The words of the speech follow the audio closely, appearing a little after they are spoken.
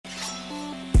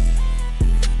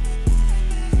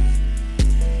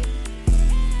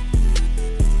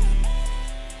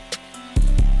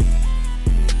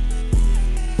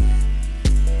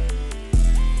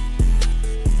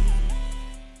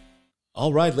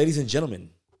All right, ladies and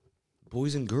gentlemen,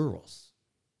 boys and girls,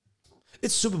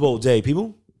 it's Super Bowl day,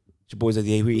 people. It's your boys at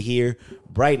the A. We're here,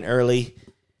 bright and early,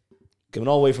 coming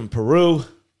all the way from Peru.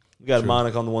 We got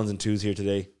Monica on the ones and twos here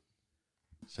today.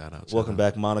 Shout out. Welcome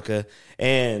back, Monica.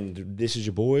 And this is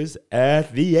your boys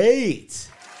at the 8.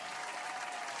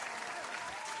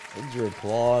 Hold your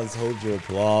applause. Hold your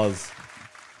applause.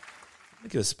 Let me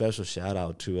give a special shout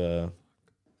out to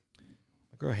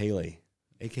my girl Haley,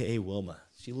 a.k.a. Wilma.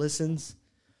 She listens.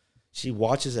 She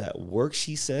watches at work,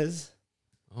 she says.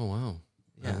 Oh, wow.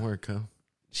 Yeah. At work, huh?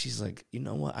 She's like, you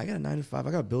know what? I got a 9 to 5.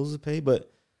 I got bills to pay,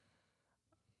 but,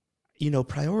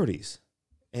 priorities.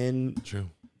 And True.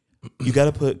 You got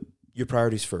to put your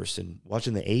priorities first. And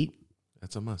watching the 8.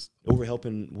 That's a must. Over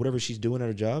helping whatever she's doing at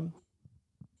her job,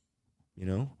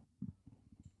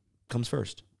 comes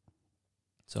first.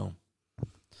 So, I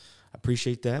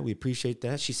appreciate that. We appreciate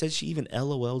that. She said she even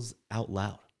LOLs out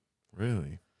loud.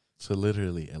 Really? So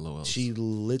literally LOL. She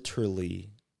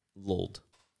literally lulled.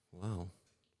 Wow.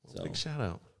 Well, So, big shout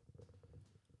out.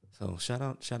 So shout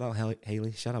out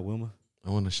Haley, shout out Wilma. I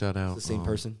want to shout out. It's the same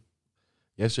person.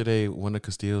 Yesterday, one of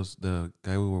Castillo's, the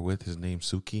guy we were with, his name's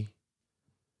Suki.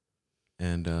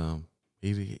 And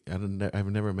I've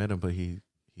never met him, but he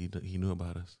knew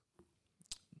about us.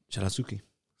 Shout out Suki.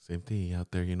 Same thing, he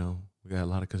out there, we got a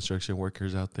lot of construction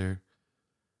workers out there,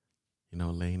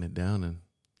 laying it down and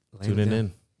tuning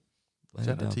in.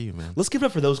 Shout out to you, man. Let's give it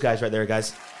up for those guys right there,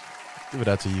 guys. Give it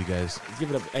out to you guys. Let's give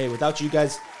it up. Hey, without you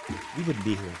guys, we wouldn't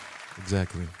be here.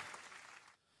 Exactly.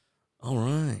 All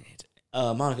right.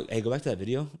 Monica, hey, go back to that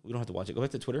video. We don't have to watch it. Go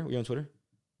back to Twitter. We're on Twitter.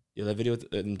 Yeah, that video with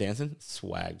them dancing.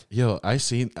 Swagged. Yo, have you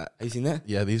seen that?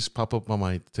 Yeah, these pop up on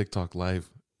my TikTok live.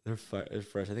 They're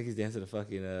fresh. I think he's dancing to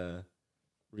fucking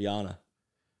Rihanna.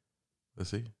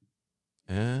 Let's see.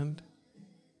 And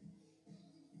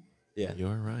yeah,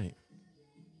 you're right.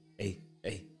 Hey.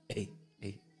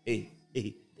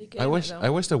 I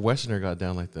wish the Westerner got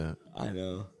down like that. I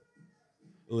know.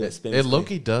 Ooh, It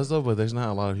Loki does though, but there's not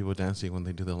a lot of people dancing when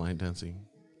they do the line dancing.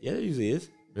 Yeah, there usually is.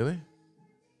 Really?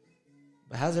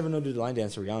 But how's everyone do the line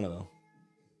dance to Rihanna though?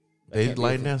 They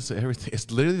line dance to everything.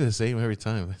 It's literally the same every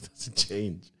time. It doesn't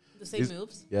change. The same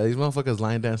moves? Yeah, these motherfuckers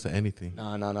line dance to anything.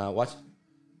 No.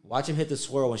 Watch him hit the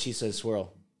swirl when she says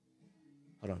swirl.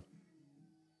 Hold on.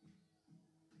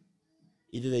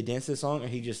 Either they dance to the song or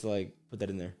he just put that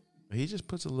in there. He just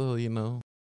puts a little,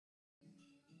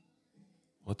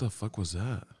 What the fuck was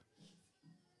that?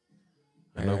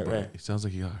 I know, but it sounds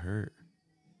like he got hurt.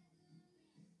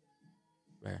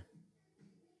 Where?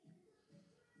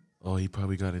 Oh, he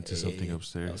probably got into something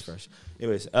upstairs. That was fresh.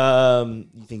 Anyways,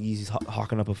 you think Yeezy's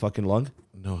hawking up a fucking lung?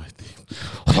 No, I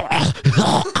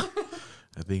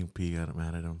think P got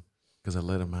mad at him because I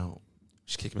let him out.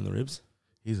 Just kick him in the ribs?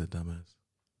 He's a dumbass.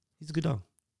 He's a good dog.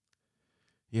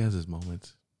 He has his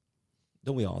moments.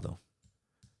 Don't we all, though?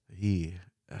 He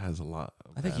has a lot.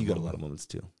 I think you got a lot of moments,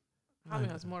 too. Probably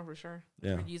has more for sure.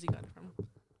 Yeah. Where Yeezy got it from.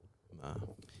 Nah.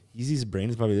 Yeezy's brain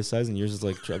is probably this size, and yours is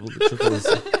triple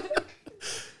this.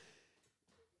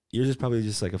 Yours is probably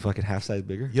just a fucking half size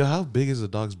bigger. Yo, how big is a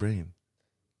dog's brain?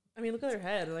 I mean, look at their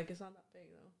head. It's not that big,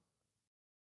 though.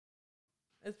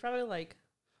 It's probably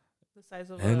the size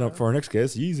of And up for our next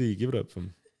guest, Yeezy. Give it up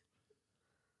from.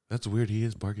 That's weird. He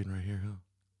is barking right here, huh?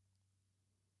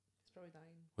 He's probably dying.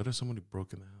 What if somebody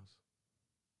broke in the house?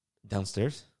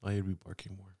 Downstairs? Oh, he'd be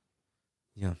barking more.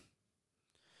 Yeah.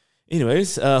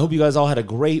 Anyways, hope you guys all had a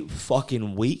great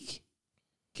fucking week.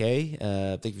 Okay?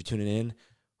 Thank you for tuning in.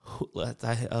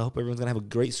 I hope everyone's going to have a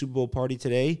great Super Bowl party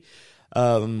today.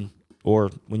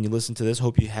 Or when you listen to this,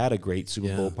 hope you had a great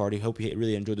Super Bowl party. Hope you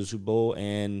really enjoyed the Super Bowl.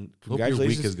 And congratulations. Hope your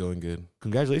week is going good.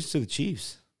 Congratulations to the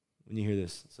Chiefs when you hear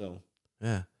this. So,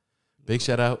 yeah. Big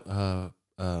shout out,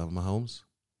 Mahomes.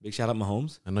 Big shout out,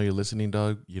 Mahomes. I know you're listening,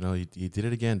 dog. You did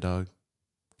it again, dog.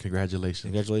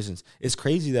 Congratulations. It's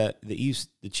crazy that the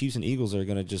Chiefs and Eagles are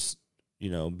going to just, be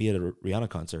at a Rihanna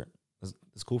concert.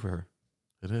 It's cool for her.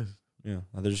 It is. Yeah.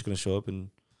 They're just going to show up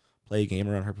and play a game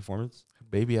around her performance. Her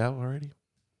baby out already?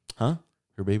 Huh?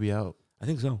 Her baby out. I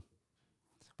think so.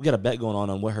 We got a bet going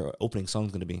on what her opening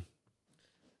song's going to be.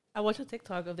 I watched a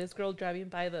TikTok of this girl driving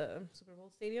by the Super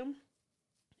Bowl stadium,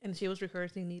 and she was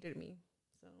rehearsing Needed Me.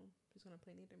 So she's going to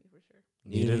play Needed Me for sure.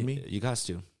 Needed Me? You got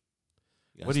to.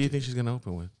 What do you think she's going to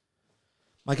open with?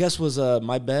 My guess was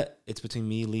my bet. It's between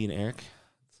me, Lee, and Eric.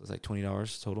 So it's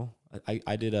 $20 total.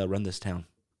 I did Run This Town.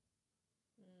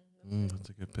 That's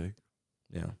a good pick.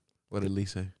 Yeah. What did Lee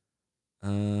say? I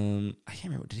can't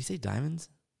remember. Did he say Diamonds?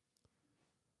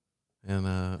 And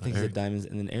I think he said Diamonds.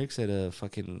 And then Eric said I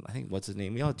think what's his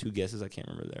name? We all had two guesses. I can't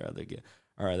remember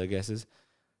our other guesses.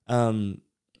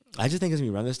 I just think it's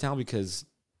gonna be Run This Town because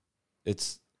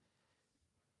it's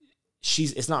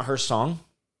not her song.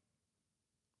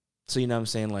 So you know what I'm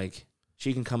saying? Like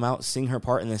she can come out, sing her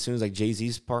part, and then as soon as like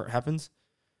Jay-Z's part happens,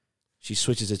 she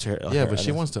switches it to her. Yeah, but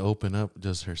she wants to open up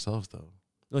just herself though.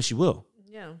 No, she will.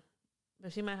 Yeah,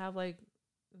 but she might have like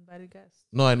invited guests.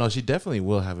 No, I know she definitely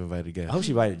will have invited guests. I hope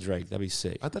she invited Drake. That'd be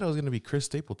sick. I thought it was gonna be Chris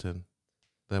Stapleton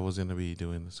that was gonna be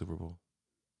doing the Super Bowl.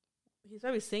 He's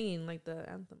probably singing like the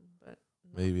anthem, but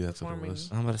Maybe that's what it was.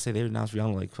 I'm about to say they announced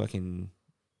Rihanna like fucking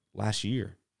last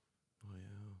year. Oh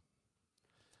yeah.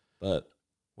 But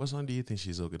what song do you think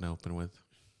she's gonna open with?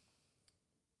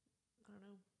 I don't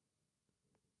know.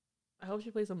 I hope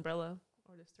she plays Umbrella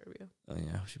or Disturbia oh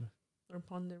yeah, or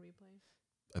Ponder Replay.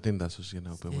 I think that's what she's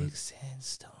gonna open with. Sticks and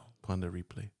Stone. Ponder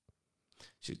Replay.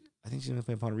 I think she's gonna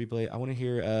play upon a replay. I want to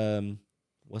hear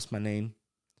what's my name?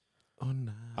 Oh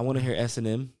no. I want to hear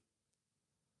S&M.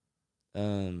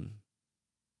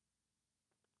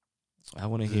 I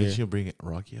want to hear. Did she bring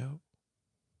Rocky out?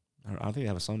 I don't think they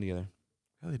have a song together.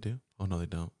 Yeah, they do. Oh no, they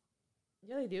don't.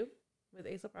 Yeah, they do with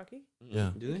A$AP Rocky.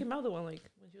 Yeah. Do They they? came out the one like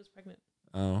when she was pregnant.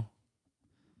 Oh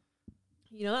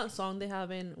You know that song they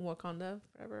have in Wakanda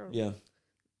Forever? yeah.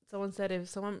 Someone said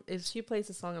if she plays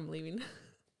the song, I'm leaving.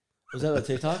 Was that a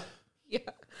TikTok? Yeah.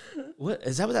 What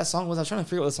is that? What that song was? I was trying to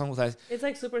figure out what the song was. It's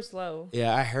like super slow.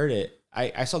 Yeah, I heard it.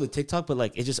 I saw the TikTok, but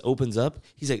like it just opens up.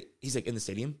 He's like in the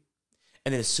stadium,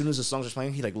 and then as soon as the songs are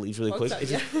playing, he like leaves really quick. Walks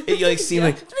It out, just, you like see him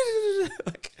Yeah.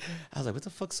 like I was like, what the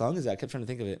fuck song is that? I kept trying to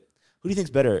think of it. Who do you think's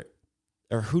better,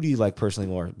 or who do you like personally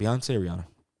more, Beyonce or Rihanna?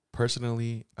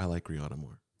 Personally, I like Rihanna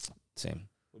more. Same.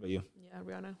 What about you? Yeah,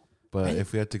 Rihanna. But I-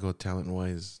 if we had to go talent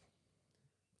wise,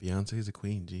 Beyonce's a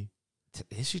queen, G.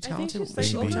 Is she I think talented?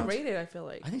 she's Maybe. like overrated. I feel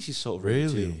like. I think she's so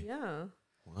overrated, Really? too. Yeah.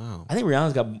 Wow. I think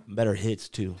Rihanna's got better hits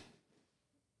too.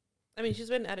 I mean, she's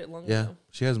been at it longer. Yeah, Though.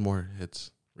 she has more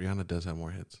hits. Rihanna does have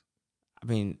more hits. I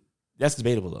mean, that's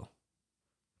debatable though.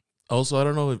 Also, I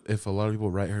don't know if a lot of people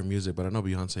write her music, but I know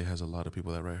Beyonce has a lot of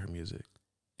people that write her music.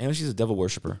 And she's a devil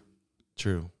worshiper.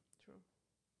 True.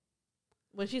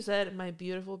 When she said, "My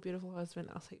beautiful, beautiful husband,"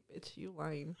 I was like, "Bitch, you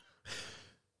lying."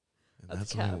 And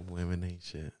That's that's why cap. women ain't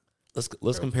shit.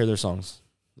 Let's compare their songs,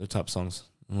 their top songs.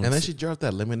 And then she dropped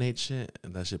that Lemonade shit,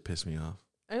 and that shit pissed me off.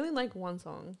 I only like one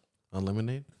song. On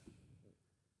Lemonade?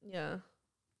 Yeah.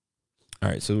 All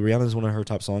right, so Rihanna's one of her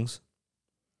top songs.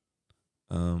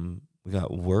 We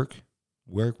got work.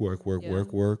 Yeah.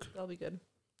 What That'll be good.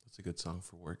 That's a good song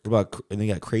for work. about and then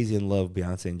you got Crazy in Love,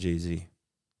 Beyonce and Jay-Z.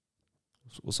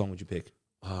 What song would you pick?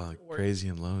 Work. Crazy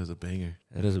in Love is a banger.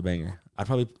 That is a banger. I'd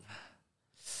probably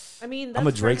I mean, that's I'm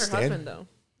a for Drake her stan. husband though.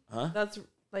 huh? That's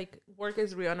like work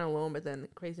is Rihanna alone, but then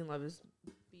Crazy in Love is.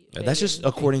 That's just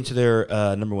according to their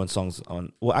number one songs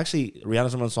on. Well, actually,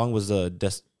 Rihanna's number one song was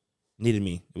Needed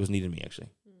Me. It was Needed Me actually.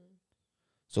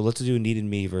 So let's do Needed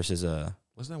Me versus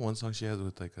What's that one song she has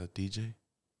with like a DJ?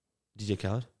 DJ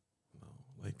Khaled. No,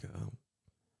 like I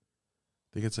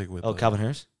think it's like with Calvin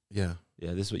Harris. Yeah,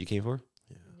 Yeah, this is what you came for.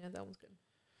 yeah. Yeah, that was good.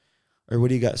 Or what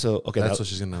do you got? So okay, That's what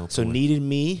she's gonna. so open with. Needed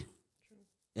Me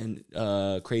and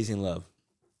Crazy in Love.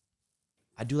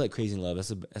 I do like Crazy in Love.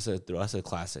 That's a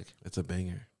classic. It's a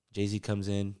banger. Jay-Z comes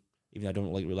in, even though I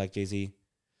don't really like Jay-Z. You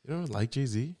don't like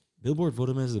Jay-Z? Billboard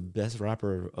voted him as the best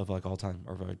rapper of like all time.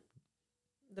 Or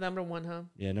The number one, huh?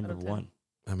 yeah, number Out of 10. one.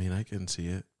 I mean, I can see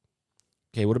it.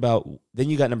 Okay, what about then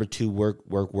you got number two, Work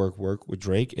with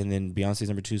Drake, and then Beyonce's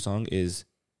number two song is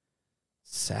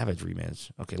Savage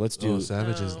Rematch. Okay, let's do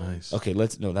Savage is No. nice. okay,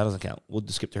 that doesn't count. We'll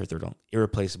just skip to her third song.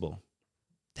 Irreplaceable.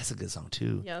 That's a good song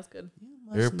too. Yeah, that's good. You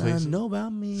must Irreplaceable. not know about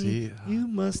me. See, You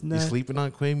must you not. sleeping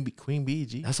on Queen Bee,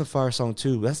 G. That's a fire song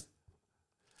too. That's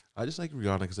I just like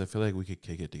Rihanna because I feel like we could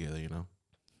kick it together, you know?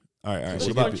 all right. Let's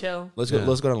What go about chill. let's go Yeah.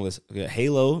 on the list. Okay,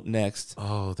 Halo next.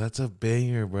 Oh, that's a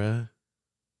banger, bruh.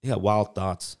 You got Wild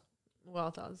Thoughts. Well,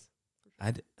 thoughts.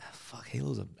 Fuck,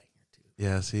 Halo's a banger too.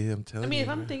 Yeah, see, I'm telling I mean, you. if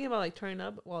I'm bruh. thinking about like turn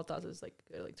up, well, thoughts is like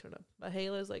good, like turn up. But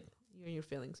Halo is like you and your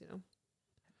feelings, you know.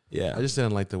 Yeah, I just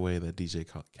didn't like the way that DJ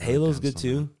Khaled Halo's danced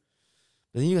good on too.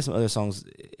 But then you got some other songs.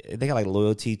 They got like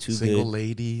Loyalty, Too Single Good.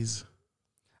 Ladies.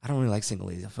 I don't really like Single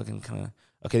Ladies. I fucking kind of.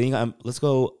 Okay, then you got. Let's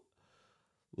go.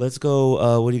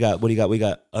 What do you got? We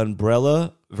got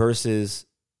Umbrella versus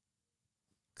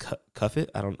Cuff It.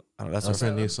 I don't. That's That's our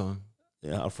that new song.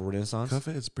 yeah for Renaissance. Cuff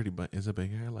It, it's it's a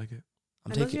banger. I like it.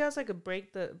 I'm I know taking she has like a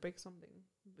break something.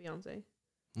 Beyonce.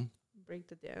 Hmm? Break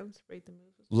the dance, break the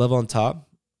moves. Love on Top.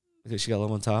 Okay, she got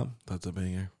Love on Top. That's a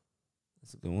banger.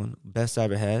 That's a good one. Best I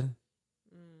Ever Had.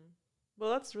 Well,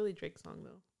 that's really Drake's song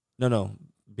though. No,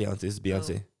 Beyonce. This is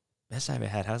Beyonce. Oh. Best I Ever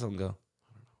Had. How's that one go?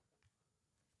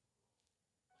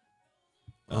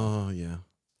 Oh, yeah.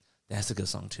 That's a good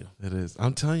song too. It is.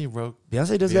 I'm telling you, bro.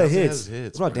 Beyonce does got hits.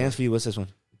 Hits. What about Dance for You? What's this one?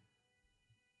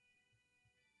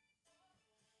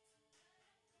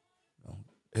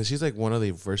 And she's like one of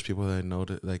the first people that I know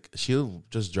that like she'll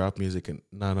just drop music and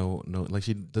not know like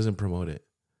she doesn't promote it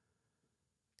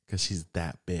because she's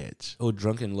that bitch. Oh,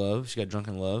 Drunken Love. She got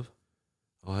Drunken Love.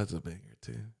 Oh, that's a banger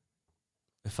too.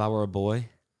 If I Were a Boy.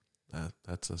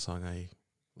 That's a song I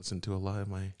listened to a lot in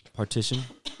my Partition.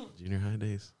 junior high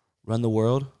days. Run the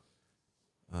World.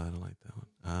 I don't like that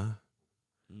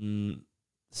one.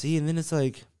 See, and then it's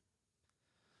like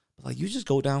you just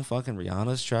go down fucking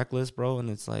Rihanna's track list, bro, and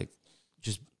it's like,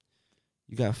 just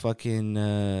you got fucking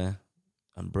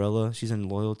Umbrella. She's in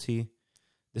Loyalty.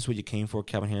 This is What You Came For.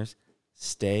 Calvin Harris.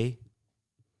 Stay.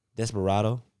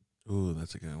 Desperado. Ooh,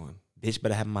 that's a good one. Bitch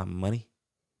Better Have My Money.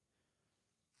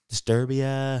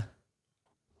 Disturbia.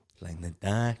 Like the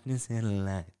darkness and the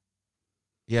light.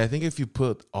 Yeah, I think if you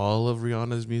put all of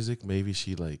Rihanna's music, maybe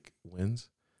she like wins.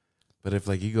 But if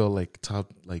like you go like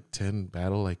top like 10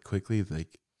 battle like quickly,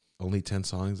 like only 10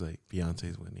 songs, like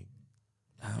Beyonce's winning.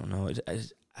 I don't know. I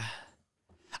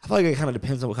feel like it kind of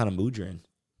depends on what kind of mood you're in.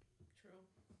 True.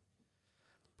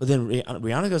 But then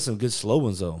Rihanna got some good slow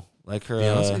ones though, like her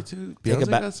Beyonce too. Beyonce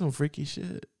got some freaky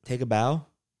shit. Take a Bow.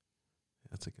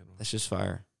 That's a good one. That's just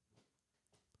fire.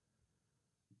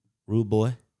 Rude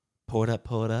Boy. Pour it up.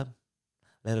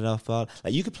 Let it all fall.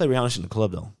 Like you could play Rihanna shit in the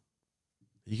club though.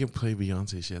 You can play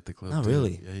Beyonce shit at the club. Not too.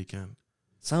 really. Yeah, you can.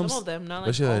 Some of them, not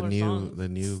like especially all her songs. the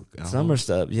new album. Summer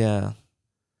stuff, yeah.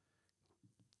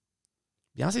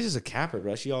 Beyonce's just a capper,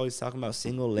 bro. She always talking about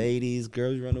single ladies,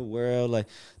 girls run the world, like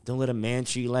don't let a man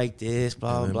treat you like this,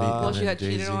 blah And then blah. Well, she got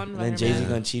Jay-Z. cheated on. And by then her Jay-Z man.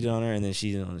 gonna cheat on her, and then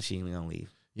she ain't gonna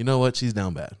leave. You know what? She's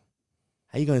down bad.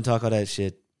 How you gonna talk all that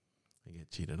shit, I get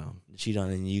cheated on. cheat on,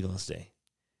 and you gonna stay?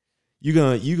 You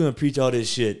gonna preach all this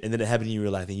shit, and then it happened in your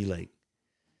real life, and you like,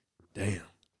 damn.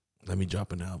 Let me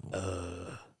drop an album.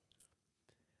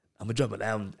 I'm gonna drop an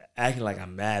album acting like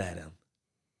I'm mad at him.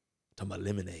 Talking about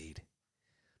Lemonade.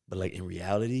 But like in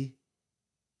reality,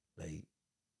 like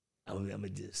I'm gonna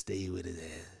just stay with his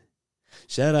ass.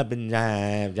 Shut up and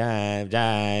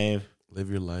jive. Live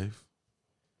your life.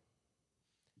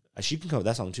 She can cover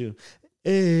that song too.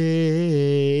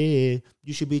 Hey,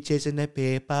 you should be chasing that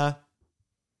paper.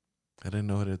 I didn't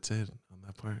know what it said on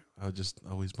that part. I would just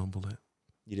always mumble it.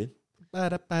 You did?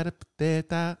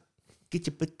 Ba-da-ba-da-ba-da-da. Get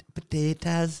your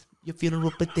potatoes, your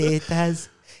funeral potatoes.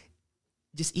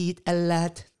 Just eat a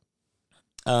lot.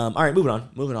 All right,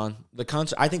 moving on. The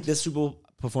concert. I think this Super Bowl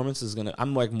performance is gonna.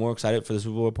 I'm like more excited for the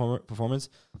Super Bowl performance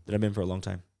than I've been for a long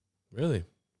time. Really?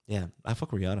 Yeah, I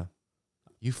fuck Rihanna.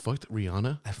 You fucked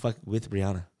Rihanna? I fuck with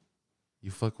Rihanna You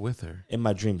fuck with her? in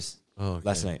my dreams Oh, okay.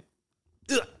 last night.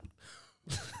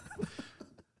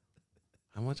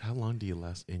 How long do you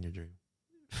last in your dream?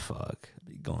 Fuck, I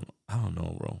be going. I don't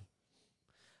know, bro.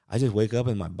 I just wake up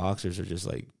and my boxers are just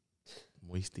like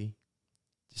Moisty?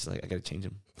 I gotta change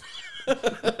them.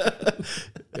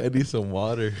 I need some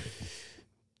water.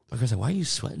 My girl's like, "Why are you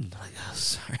sweating?" I'm like, "Oh,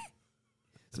 sorry."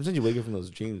 Sometimes you wake up from those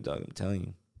dreams, dog. I'm telling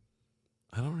you.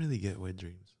 I don't really get wet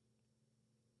dreams.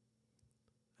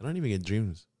 I don't even get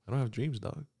dreams. I don't have dreams,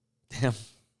 dog. Damn.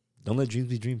 Don't let dreams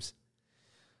be dreams.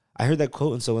 I heard that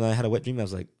quote, and so when I had a wet dream, I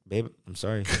was like, "Babe, I'm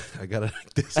sorry." I gotta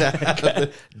this out.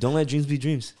 Don't let dreams be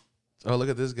dreams. Oh, look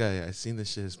at this guy. I seen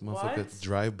this shit. This motherfucker What?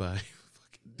 drive by.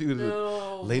 Dude,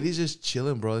 No. lady's just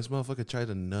chilling, bro. This motherfucker tried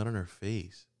to nut on her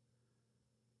face.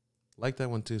 Like that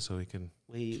one too, so he can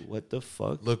Wait, what the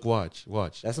fuck? look. Watch.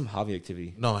 That's some hobby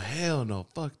activity. No, hell no.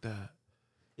 Fuck that.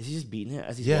 Is he just beating it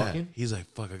as he's Yeah, walking? he's like,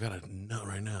 fuck. I got a nut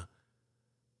right now.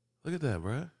 Look at that,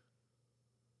 bro.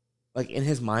 Like in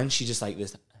his mind, she just like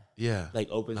this, Yeah. like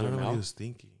opens I her don't know what he mouth. was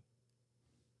thinking.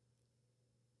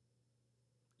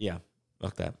 Yeah,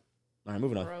 fuck that. All right,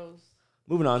 moving on. Gross.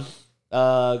 Moving on.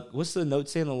 What's the note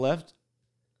say on the left?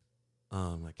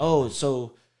 Like, Oh,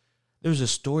 so there's a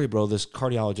story, bro. This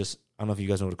cardiologist. I don't know if you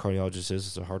guys know what a cardiologist is.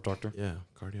 It's a heart doctor. yeah,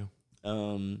 cardio.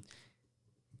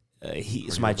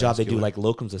 It's my job. They do Cardiovascular. like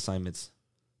locums assignments.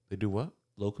 They do what?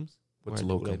 Locums. What's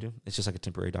What I locum? do? It's just like a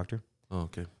temporary doctor, Oh,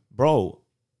 okay. bro.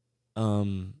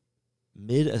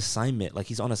 Mid assignment, like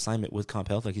he's on assignment with Comp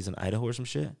Health, like he's in Idaho or some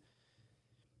shit.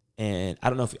 And I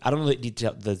don't know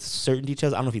the certain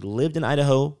details. I don't know if he lived in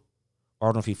Idaho, or I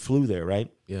don't know if he flew there.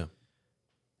 Right Yeah.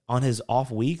 on his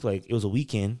off week, like it was a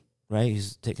weekend. Right,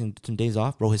 he's taking some days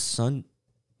off, bro. His son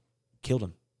killed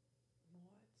him.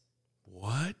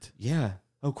 What? Yeah,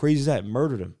 how crazy is that?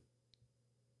 Murdered him.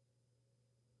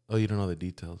 Oh, you don't know the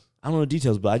details. I don't know the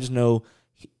details, but I just know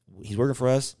he's working for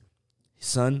us. His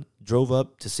son drove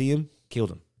up to see him,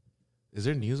 killed him. Is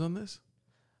there news on this?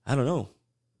 I don't know.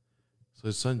 So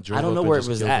his son drove I don't up know and where it just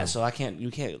was killed at, him. so I can't. You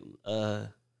can't.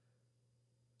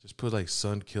 Just put like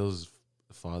son kills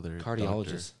father.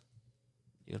 Cardiologist.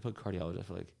 Doctor. You gotta put cardiologist. I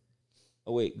feel like.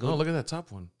 Oh wait, No, look at that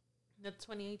top one. That's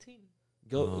 2018.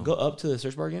 Go up to the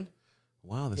search bar again.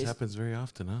 Wow, this happens very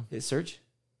often, huh? Hit search.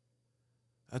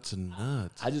 That's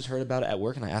nuts. I just heard about it at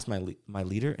work, and I asked my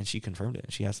leader, and she confirmed it.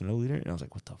 She asked another leader, and I was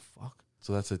like, "What the fuck?"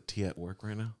 So that's a tea at work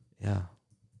right now? Yeah.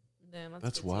 Damn,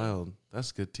 That's wild.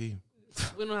 That's good tea.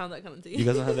 We don't have that kind of tea. You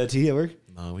guys don't have that tea at work?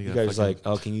 No, we You got guys like,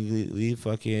 oh, can you leave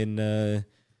fucking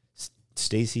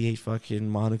Stacy ate fucking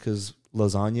Monica's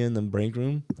lasagna in the break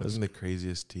room? That's the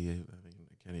craziest tea. I mean,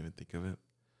 I can't even think of it.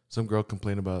 Some girl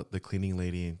complained about the cleaning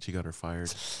lady and she got her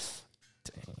fired.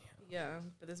 Dang. Yeah,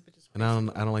 but this bitch is crazy.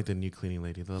 And I don't like the new cleaning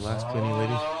lady. The last cleaning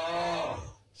lady,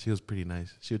 she was pretty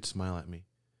nice. She would smile at me.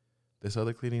 This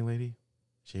other cleaning lady,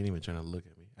 she ain't even trying to look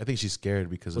at me. I think she's scared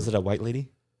because Was it a white lady?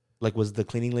 Like, was the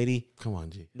cleaning lady? Come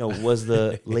on, G. No, was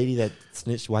the lady that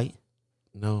snitched white?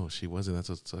 No, she wasn't. That's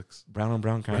what sucks. Brown on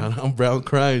brown crime? Brown on brown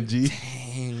crime, G.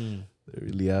 Dang. They're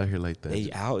really out here like that.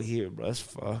 They out here, bro. That's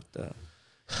fucked up.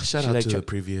 Shout She out like to try- the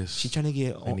previous. She trying to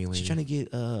get cleaning lady. she trying to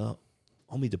get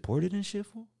homie deported and shit,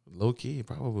 fool? Low key,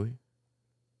 probably.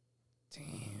 Damn.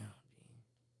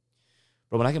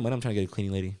 Bro, when I get money, I'm trying to get a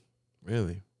cleaning lady.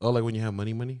 Really? Oh, like when you have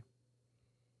money?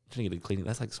 I'm trying to get a cleaning.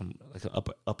 That's like some like an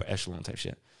upper echelon type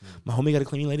shit. My homie got a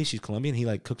cleaning lady. She's Colombian. He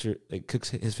like cooks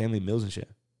his family meals and shit.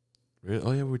 Really?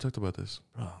 Oh yeah, we talked about this.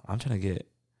 Bro, I'm trying to get.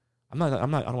 I don't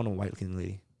want a white cleaning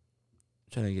lady.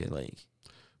 I'm trying to get like.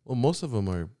 Well, most of them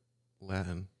are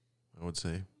Latin, I would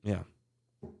say. Yeah.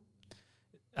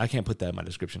 I can't put that in my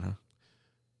description, huh?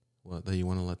 What, that you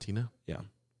want a Latina? Yeah.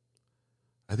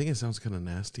 I think it sounds kind of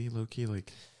nasty, low key.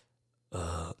 Like,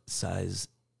 Size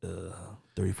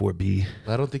 34B.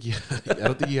 I don't think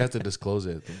you have to disclose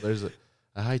it. There's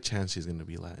a high chance she's gonna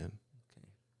be Latin. Okay.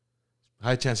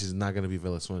 High chance she's not gonna be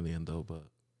Venezuelan though. But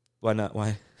Why not?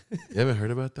 Why? you haven't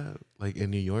heard about that? Like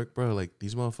in New York, bro. Like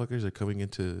these motherfuckers are coming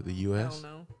into the U.S. I don't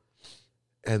know.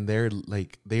 and they're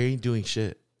like they ain't doing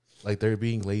shit. Like they're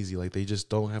being lazy. Like they just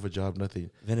don't have a job. Nothing.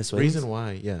 Venezuela. Reason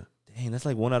why? Yeah. Dang, that's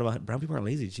like 1 out of 100. Brown people aren't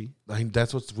lazy, G. Like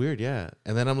that's what's weird. Yeah.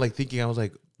 And then I'm like thinking, I was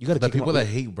like, You got to the people that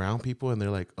hate brown people and they're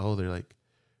like, oh, they're like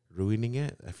ruining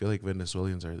it. I feel like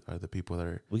Venezuelans are the people that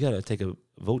are. We got to take a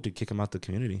vote to kick them out the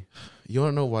community. You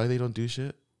want to know why they don't do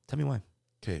shit? Tell me why.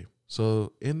 Okay.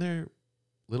 So in their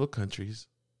little country,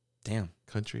 Damn.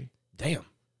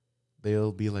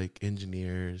 they'll be like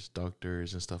engineers,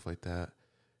 doctors, and stuff like that.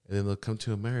 And then they'll come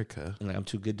to America. And like, I'm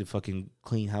too good to fucking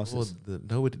clean houses.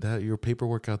 Well, that your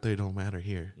paperwork out there don't matter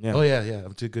here. Yeah. Oh yeah.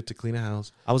 I'm too good to clean a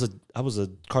house. I was a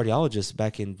cardiologist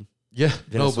back in. Yeah.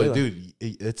 No, Venezuela. but dude,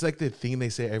 it's like the thing they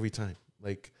say every time.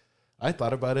 Like, I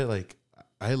thought about it. Like,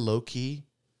 I low key,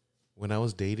 when I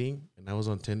was dating and I was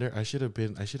on Tinder, I should have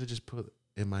just put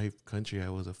in my country I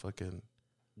was a fucking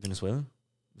Venezuelan.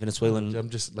 I'm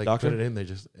just like doctor? put it in there.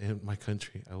 Just in my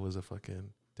country, I was a fucking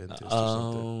dentist or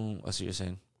something. Oh, I see what you're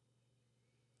saying.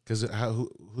 Because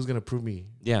who's gonna prove me?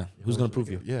 Yeah, who's gonna prove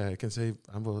you? Yeah, I can say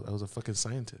I was a fucking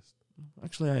scientist.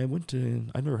 Actually, I've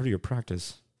never heard of your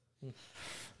practice. Hmm.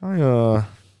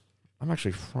 I'm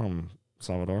actually from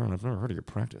Salvador, and I've never heard of your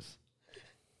practice.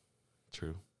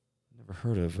 True. Never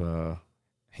heard of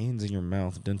hands in your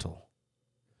mouth dental,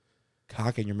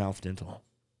 cock in your mouth dental.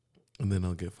 And then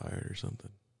I'll get fired or something.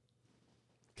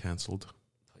 Canceled.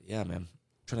 But yeah, man.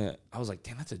 I was like,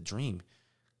 damn, that's a dream.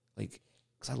 Like,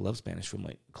 because I love Spanish food.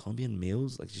 Like, Colombian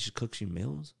meals. Like, she cooks you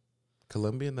meals.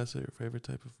 Colombian, that's your favorite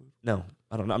type of food? No,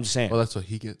 I don't know. I'm just saying. Well, that's what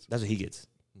he gets. That's what he gets.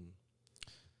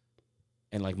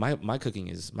 And like my cooking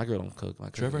is, my girl don't cook.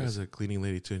 Trevor has a cleaning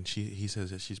lady too, and he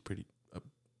says that she's pretty.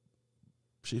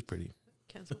 She's pretty.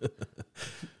 Cancel.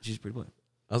 She's pretty what?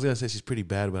 I was gonna say she's pretty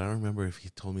bad, but I don't remember if he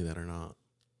told me that or not.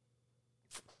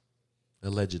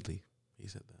 Allegedly, he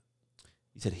said that.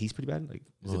 You said he's pretty bad. Like,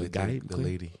 is Well, it a guy? the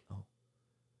lady. Oh.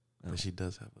 But she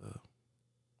does have a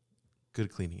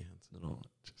good cleaning hands. Little,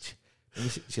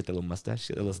 she got that little mustache.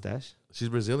 She got that little stash. She's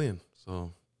Brazilian,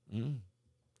 so Mm.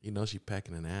 you know she's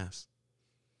packing an ass.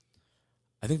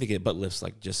 I think they get butt lifts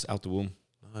like just out the womb.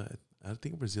 I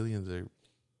think Brazilians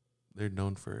they're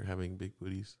known for having big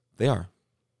booties They are.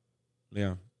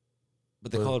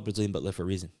 But they Well- call it Brazilian butt lift for a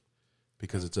reason.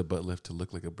 because it's a butt lift to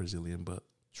look like a Brazilian butt.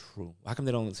 True. How come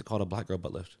they don't call it a black girl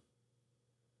butt lift?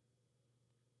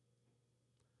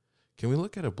 Can we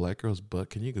look at a black girl's butt?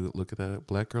 Can you go look at that? A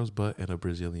black girl's butt and a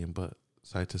Brazilian butt,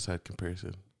 side to side comparison.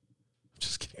 I'm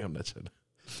just kidding. I'm not trying to.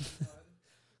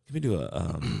 Can we do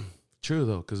a? True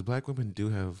though, because black women do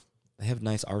have. They have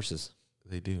nice arses.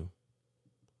 They do.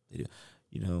 You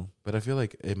know. But I feel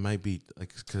like it might be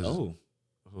like because Oh,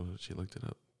 she looked it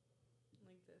up.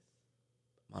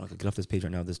 Monica, get off this page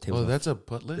right now. This table. Oh, that's a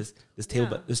butt lift. This table.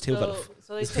 Yeah. This table.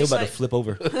 So this table about to flip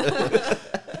over.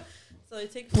 So they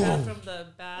take fat from the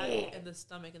back and the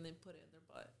stomach and they put it in their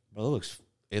butt. Bro, it looks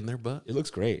In their butt. It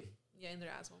looks great. Yeah, in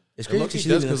their asshole. It's It crazy. she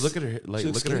does because look at her, like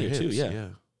looks look at her skinnier hips. too, yeah.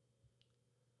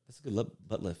 That's a good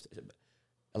butt lift.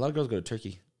 A lot of girls go to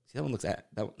Turkey. See, that one looks at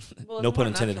that. One, Well, no it's pun more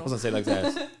intended. I natural. was gonna say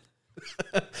like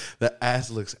ass. The ass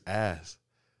looks ass.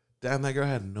 Damn, that girl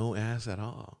had no ass at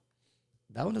all.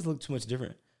 That one doesn't look too much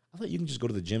different. I thought you can just go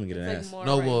to the gym and get an It's ass. more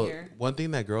No, right well, here. one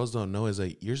thing that girls don't know is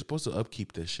like you're supposed to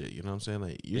upkeep this shit. You know what I'm saying?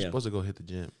 Like you're Yeah. supposed to go hit the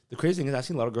gym. The crazy thing is, I've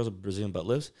seen a lot of girls with Brazilian butt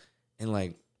lifts, and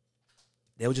like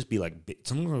they would just be like, big.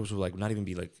 Some girls would like not even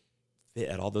be like fit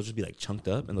at all. They'll just be like chunked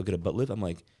up, and they'll get a butt lift. I'm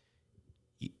like,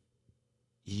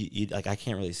 you like I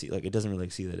can't really see. Like it doesn't really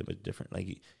see that it's different.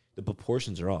 Like the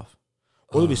proportions are off.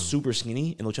 Or they'll be super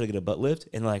skinny, and they'll try to get a butt lift,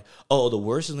 and like, oh, the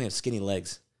worst is when they have skinny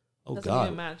legs. Oh Doesn't God,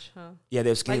 even match, huh? yeah, they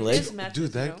have skinny Like legs. this matches,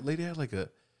 Dude, that you know? lady had like a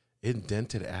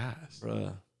indented ass.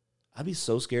 Bruh, I'd be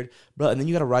so scared, bro. And then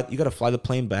you gotta fly the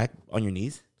plane back on your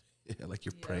knees, Yeah, like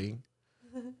you're Yeah. praying.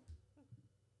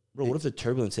 bro. What if the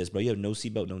turbulence hits, bro? You have no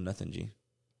seatbelt, no nothing, G.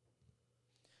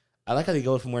 I like how they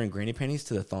go from wearing granny panties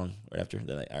to the thong right after.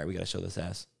 They're like, all right, we gotta show this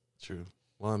ass. True.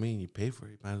 Well, I mean, you pay for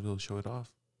it. You might as well show it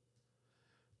off.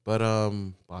 But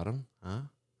bottom, huh?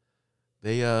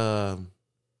 They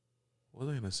what was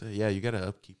I gonna say? Yeah, you gotta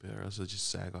upkeep it, or else it'll just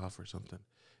sag off or something.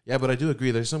 Yeah, but I do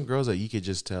agree. There's some girls that you could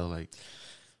just tell like,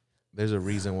 there's a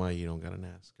reason why you don't got an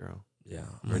ass, girl, Yeah,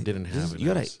 or didn't have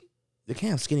an ass. You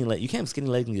can't have skinny leg. You can't have skinny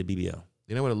legs and get BBL.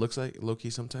 You know what it looks like? Low key,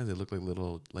 sometimes they look like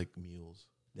little like mules.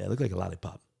 Yeah, it look like a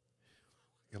lollipop,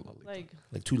 Like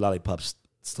like two lollipops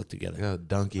stuck together. a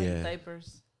donkey ass.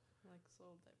 diapers. Like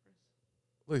sold diapers.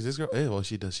 Look, this girl. Hey, well,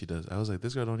 she does. She does. I was like,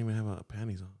 this girl don't even have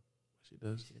panties on. She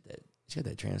does. She got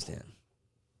that tramp stamp.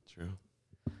 True.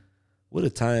 What a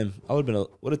time!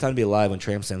 What a time to be alive when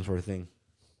tramp stamps were a thing.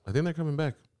 I think they're coming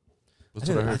back. I That's what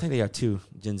I think, heard. I think they are too.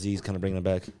 Gen Z's kind of bringing it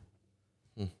back.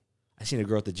 Hmm. I seen a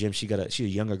girl at the gym. She's a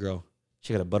younger girl.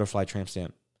 She got a butterfly tramp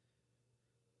stamp.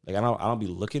 Like I don't be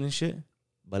looking and shit,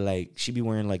 but like she be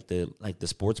wearing like the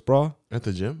sports bra At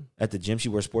the gym? at the gym. She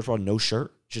wears sports bra, no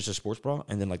shirt, just a sports bra,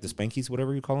 and then like the spankies,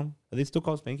 whatever you call them. Are they still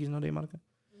called spankies nowadays, Monica?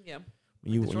 Yeah.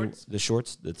 The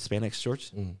shorts, the Spanx shorts.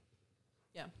 Mm.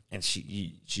 Yeah. And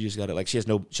she just got it like she has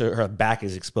no. Her back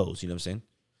is exposed. You know what I'm saying?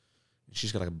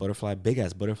 She's got like a butterfly, big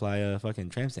ass butterfly, fucking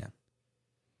tramp stamp.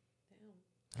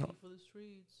 Damn. Oh. For the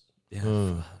streets. Yeah,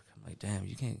 Mm. fuck. I'm like, damn,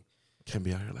 you can't Can't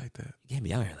be out here like that.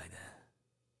 be out here like that.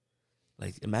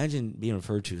 Like, imagine being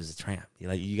referred to as a tramp.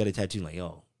 You got a tattoo like,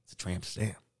 yo, it's a tramp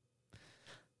stamp.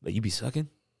 But you be sucking,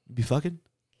 you be fucking.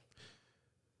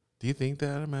 Do you think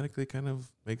that automatically kind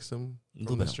of makes them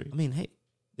from the street? I mean, hey,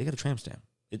 they got a tramp stamp.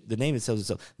 The name itself is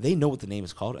itself. They know what the name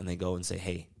is called, and they go and say,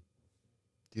 hey.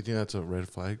 Do you think that's a red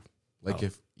flag? Like Oh.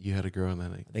 if you had a girl and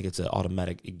then like, I think it's an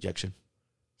automatic ejection,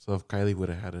 so if Kylie would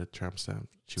have had a tramp stamp,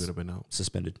 she would have been out.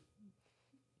 suspended.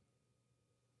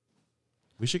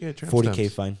 We should get tramp 40K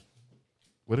stamps. fine.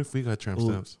 What if we got tramp Ooh,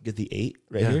 stamps? get the 8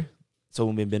 right Yeah. here. So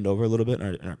when we bend over a little bit,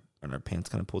 and our pants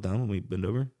kind of pull down when we bend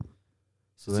over.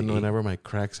 So then the 8. whenever my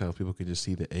cracks out, people could just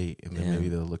see the 8, and then Yeah. maybe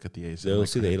they'll look at the 8. They'll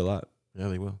see the 8 a lot. Yeah,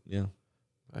 they will. Yeah,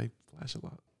 I flash a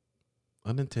lot.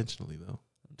 Unintentionally, though.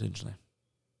 intentionally.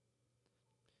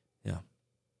 Yeah.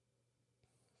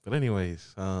 But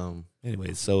anyways,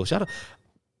 Anyways, so shout out.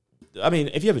 I mean,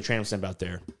 if you have a tramp stamp out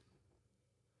there,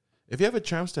 if you have a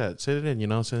tramp stamp, send it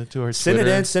in, send it to our send Twitter.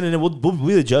 it in. Send it in. We'll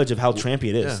be the judge of how trampy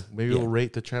it is. Yeah, maybe Yeah. we'll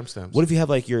rate the tramp stamps. What if you have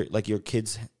like your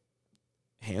kids'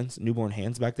 hands, newborn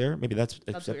hands back there? Maybe that's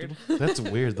That's acceptable. weird. That's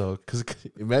weird, though, because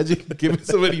imagine giving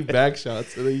somebody back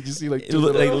shots and then you just see like It two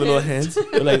look like little hands. hands,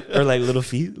 or like little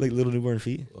feet, like little newborn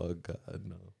feet. Oh, God,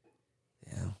 no.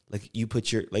 Yeah, like you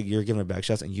put you're giving her back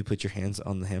shots, and you put your hands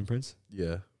on the handprints.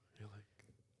 Yeah.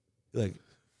 Like,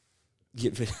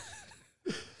 get.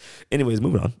 Anyways,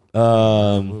 moving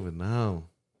on. Moving now.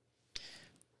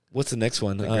 What's the next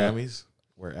one? The Grammys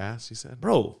were ass, you said?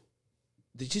 Bro,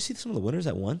 did you see some of the winners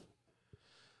that won?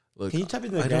 Look, Can you type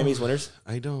in the I Grammys don't- winners?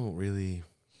 I don't really.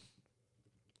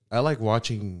 I like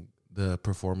watching the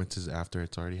performances after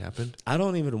it's already happened. I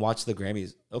don't even watch the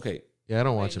Grammys. Okay, Yeah, I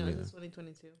don't Wait, watch no, them either. it's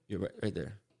 2022. you're right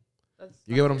there. That's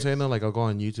You get what I'm saying though? Like I'll go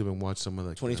on YouTube and watch some of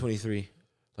the 2023.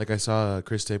 Like I saw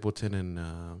Chris Stapleton and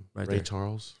Right Ray there.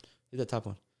 Charles. Who's that top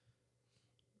one?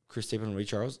 Chris Stapleton and Ray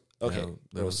Charles. Okay, Yeah,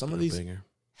 that bro, was some of a these. banger.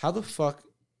 How the fuck?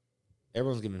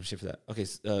 Everyone's giving him shit for that. Okay,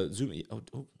 zoom. Oh,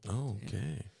 Oh,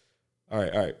 okay. all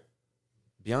right.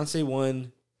 Beyonce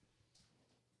won.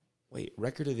 Wait,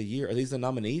 record of the year. Are these the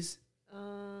nominees? Let's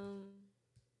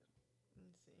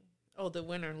see. Oh, the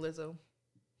winner, Lizzo.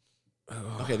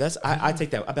 Okay, that's I take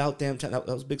that. About damn time. That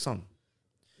was a big song.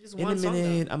 Just In a one song,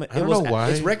 minute. though. I don't know why.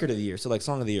 It's record of the year. So like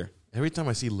song of the year. Every time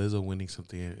I see Lizzo winning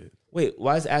something, Wait,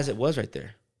 why is As It Was right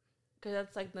there? Because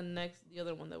that's like the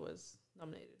other one that was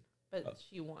nominated. But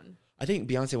she won. I think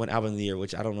Beyonce won album of the year,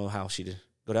 which I don't know how she did.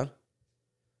 Go down.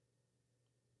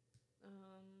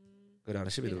 Go down.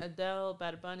 It should be the Adele,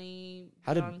 Bad Bunny,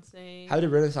 How did- Beyonce. How did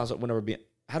Renaissance whenever be?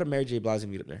 How did Mary J. Blige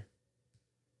get up there?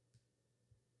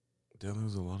 damn, there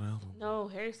was a lot of albums. No,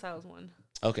 Harry Styles won.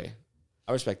 Okay,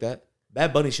 I respect that.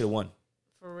 Bad Bunny should have won.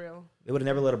 For real. They would have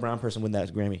never let a brown person win that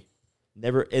Grammy.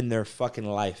 Never in their fucking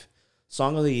life.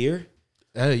 Song of the year.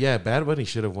 Yeah, Bad Bunny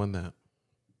should have won that.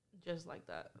 Just like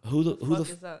that. Who the fuck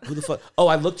is that? Who the fuck? Oh,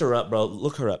 I looked her up, bro.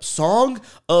 Look her up. Song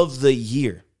of the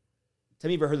year. Tell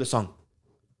me if you ever heard the song.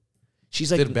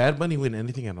 She's like, Did Bad Bunny win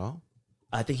anything at all?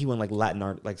 I think he won like Latin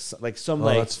art, like some Oh,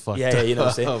 like that's fucked yeah, you know what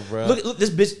I'm saying. up, bro. Look, this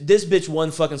bitch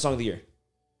won fucking song of the year.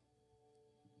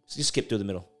 So you skip through the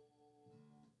middle.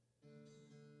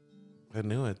 I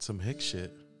knew it. Some hick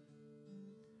shit.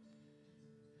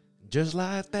 Just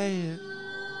like that.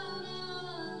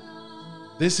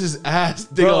 This is ass,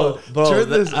 Bro, turn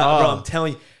this bro, off. I'm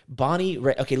telling you, Bonnie.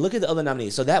 Okay, look at the other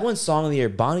nominees. So that one song of the year,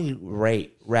 Bonnie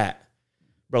Raitt.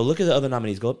 Bro, look at the other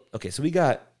nominees. Go up. Okay, so we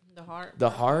got The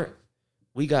Heart.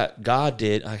 We got God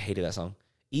Did. I hated that song.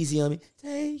 Easy on Me.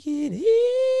 Take it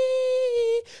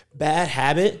easy. Bad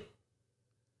Habit.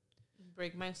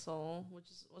 Break My Soul, which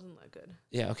wasn't that good.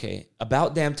 Yeah, okay.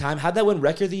 About Damn Time. How'd that win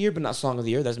Record of the Year, but not Song of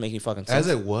the Year? That doesn't make any fucking sense.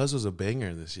 As It Was a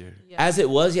banger this year. Yeah. As It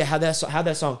Was, yeah. How that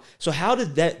song? So how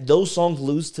did those songs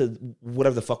lose to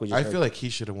whatever the fuck we just I heard? feel like he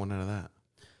should have won out of that.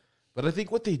 But I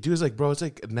think what they do is like, bro, it's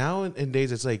like now in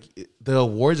days, it's like the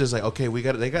awards is like, okay,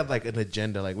 they got like an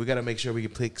agenda. Like we got to make sure we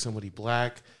can pick somebody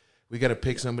black. We got to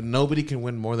pick somebody. Nobody can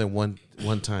win more than one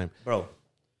time. Bro,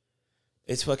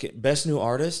 it's fucking Best New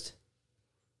Artist.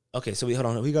 Okay, so hold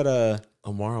on. We got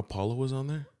Omar Apollo was on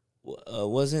there.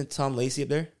 wasn't Tom Lacey up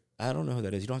there? I don't know who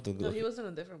that is. You don't have to No, look. he was in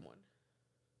a different one.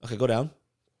 Okay, go down.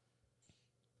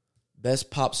 Best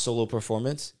Pop Solo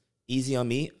Performance. Easy on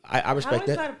Me. I respect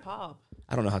How is that. that pop?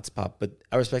 I don't know how it's pop, but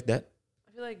I respect that.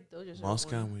 I feel like Doja should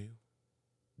Moscow have won. with you.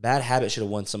 Bad Habit should have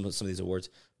won some of these awards.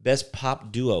 Best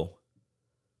Pop Duo.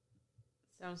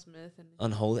 Sam Smith and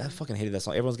Unholy. I fucking hated that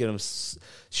song. Everyone's giving him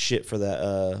shit for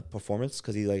that performance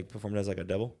because he like performed as like a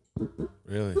devil.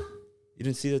 Really? You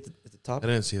didn't see that at the top? I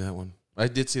didn't see that one. I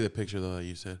did see the picture though that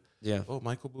you said. Yeah. Oh,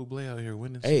 Michael Bublé out here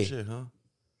winning Hey. some shit, huh?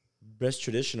 Best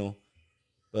Traditional.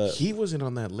 But He wasn't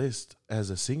on that list as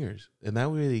a singer, and that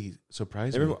really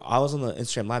surprised me. remember, I was on the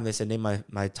Instagram live and they said name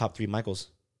my top 3 Michaels.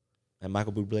 And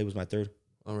Michael Bublé was my third.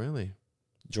 Oh, really?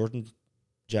 Jordan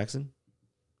Jackson.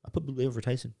 I put Bublé over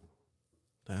Tyson.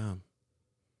 Damn.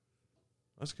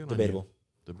 That's good. Debatable.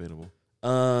 Debatable.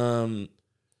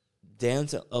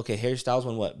 Dance. Okay, Harry Styles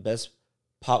won what? Best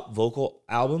pop vocal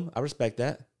album. I respect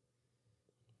that.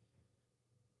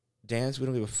 Dance. We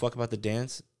don't give a fuck about the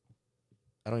dance.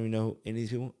 I don't even know any of these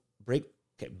people. Break.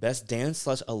 Okay, best dance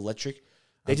 / electric.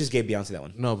 They just gave Beyonce that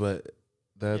one. No, but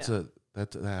that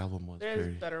album was there's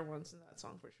very. better ones than that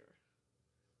song for sure.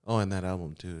 Oh, and that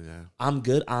album too. Yeah. I'm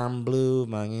Good, I'm Blue,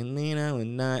 Magdalena,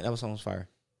 and Night. That song was fire.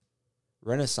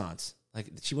 Renaissance. Like,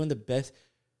 she won the best.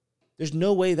 There's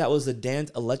no way that was the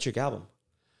dance electric album.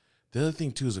 The other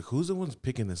thing too is like, who's the ones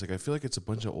picking this? Like, I feel like it's a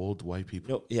bunch of old white people.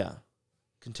 No, yeah.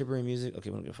 Contemporary music. Okay,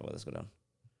 we don't give a fuck. Let's go down.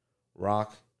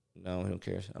 Rock. No, who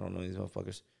cares? I don't know these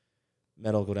motherfuckers.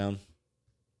 Metal, go down.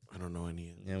 I don't know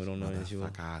any. Yeah, we don't know any of these people.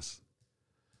 Fuck ass.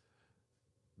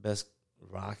 Best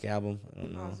rock album. I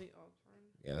don't know. Ozzy Osbourne.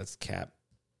 Yeah, that's cap.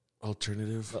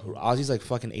 Alternative. Ozzy's like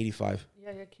fucking 85.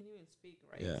 Yeah, can't even speak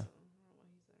right. Yeah. So I don't know why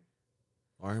he's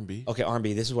there. R&B. Okay,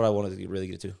 R&B. This is what I wanted to really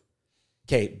get to.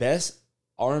 Okay, best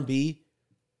R&B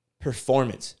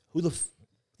performance. Who the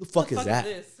fuck is that?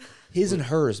 This? His and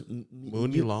hers.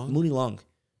 Mooney Long? Mooney Long.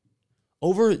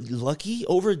 Over Lucky?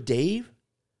 Over Dave?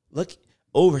 Lucky.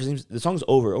 Over. His name's, the song's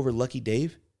Over. Over Lucky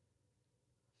Dave?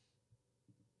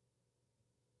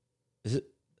 Is it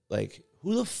like,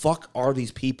 who the fuck are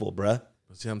these people, bruh?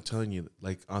 But see, I'm telling you,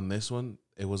 like on this one,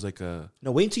 it was like a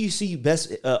No, wait until you see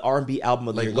best R&B album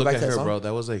of the like year. Go look back at to that her, song. bro.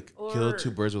 That was like kill Or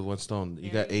two birds with one stone. You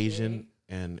got Mary Asian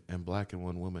and black in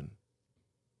one woman.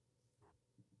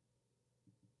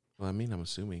 Well, I mean, I'm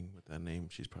assuming with that name,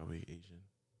 she's probably Asian.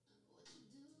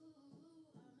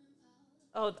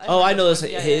 Oh, I know this.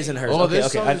 Yeah, His yeah, and yeah. hers. Oh, Okay, this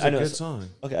okay. song is I a know good this. song.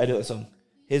 Okay, I know that song.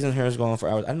 His and hers go on for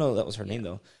hours. I didn't know that was her name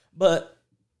though. But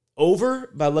Over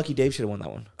by Lucky Dave should have won that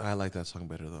one. I like that song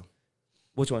better though.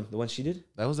 Which one? The one she did?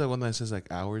 That was that one that says like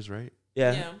hours, right?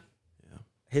 Yeah.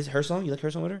 Yeah. Her song. You like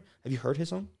her song with her? Have you heard his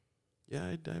song? Yeah,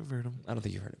 I've heard him. I don't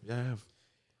think you've heard it. Yeah, I have.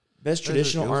 Best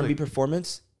traditional R&B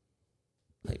performance.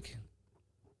 Like,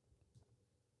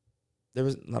 there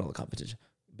was not a competition.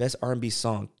 Best R&B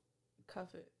song.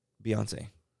 Cuff It. Beyonce.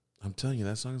 I'm telling you,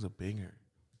 that song is a banger.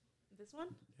 This one?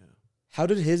 Yeah. How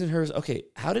did his and hers? Okay.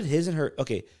 How did his and her?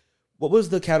 Okay. What was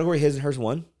the category his and hers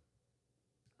won?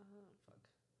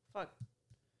 Fuck.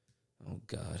 Oh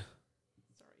God.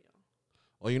 Sorry,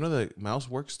 y'all. Oh, you know the mouse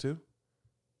works too?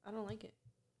 I don't like it.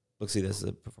 Look, see, this is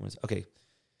a performance. Okay.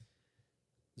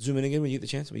 Zoom in again when you get the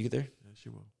chance. When you get there. Yeah, she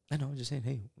will. I know. I'm just saying.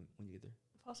 Hey, when you get there.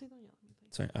 Fossey, don't yell at me,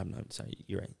 please. Sorry, I'm not sorry.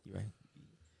 You're right. You're right.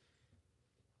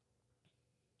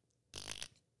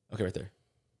 Okay, right there.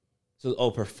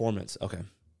 So, performance. Okay,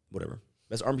 whatever.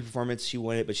 Best R&B performance. She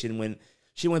won it, but she didn't win.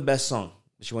 She didn't win best song.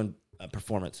 But she won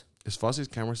performance. Is Fossey's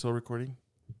camera still recording?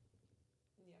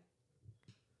 Yeah.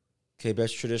 Okay,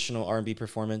 best traditional R&B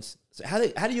performance. So how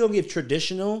do you give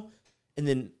traditional, and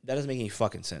then that doesn't make any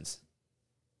fucking sense.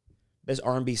 Best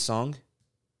R&B song,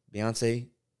 Beyonce,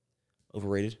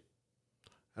 overrated.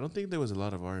 I don't think there was a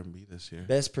lot of R&B this year.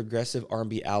 Best progressive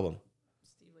R&B album,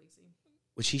 Steve Lacy.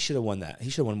 which he should have won that. He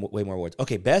should have won way more awards.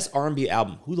 Okay, best R&B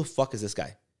album. Who the fuck is this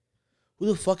guy? Who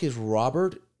the fuck is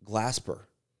Robert Glasper?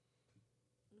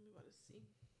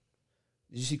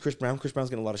 Did you see Chris Brown? Chris Brown's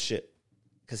getting a lot of shit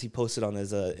because he posted on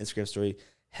his Instagram story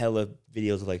hella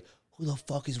videos of like, who the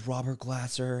fuck is Robert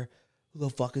Glasser? Who the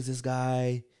fuck is this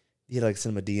guy? He had like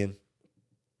send him a DM.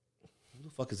 Who the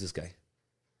fuck is this guy?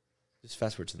 Just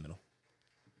fast forward to the middle.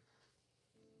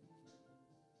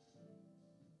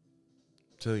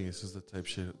 I'm telling you, this is the type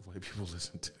shit white people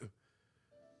listen to.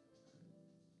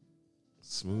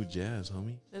 Smooth jazz,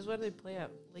 homie. That's what they play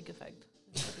at Lake Effect.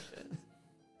 Shit.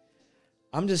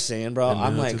 I'm just saying, bro.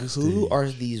 I'm like, who are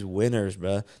these winners,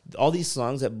 bro? All these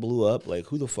songs that blew up, like,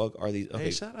 who the fuck are these? Okay,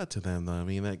 Hey, shout out to them, though. I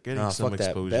mean, like, getting some fuck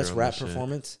exposure. that. Best on rap this shit.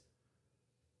 performance.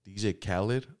 DJ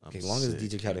Khaled. Okay, as long as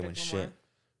DJ Khaled wins shit.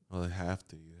 Oh, they have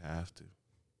to. You have to.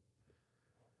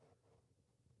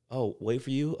 Oh, Wait For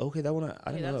You. Okay, that one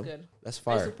I didn't know. That's good. That's I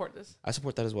fire. support this. I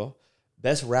support that as well.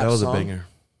 Best rap song. That was a banger.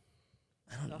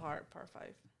 I don't The know. Heart, Part 5.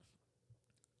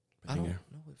 I don't Banger.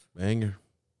 know. Banger.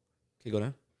 Okay, go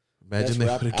down. Imagine Best they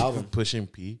rap would album. have Pushing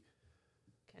P.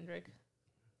 Kendrick.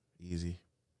 Easy.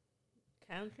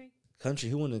 Country. Country.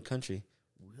 Who won the country?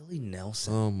 Willie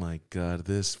Nelson. Oh my God,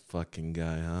 this fucking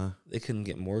guy, huh? They couldn't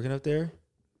get Morgan up there.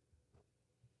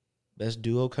 Best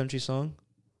duo country song.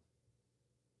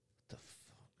 What the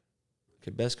fuck?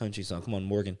 Okay, best country song. Come on,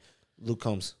 Morgan. Luke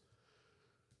Combs.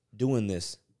 Doing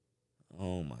This.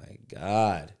 Oh my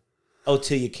God. Oh,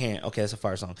 Till You Can't. Okay, that's a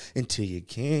fire song. Until You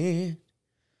Can't.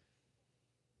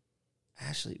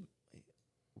 Ashley.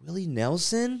 Willie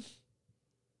Nelson?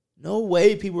 No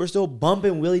way people are still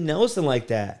bumping Willie Nelson like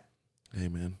that. Hey,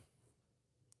 man.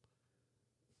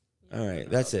 All right,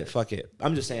 that's it. Fuck it.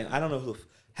 I'm just saying. I don't know who.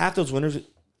 Half those winners.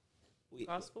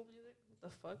 Gospel music? What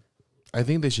the fuck? I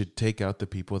think they should take out the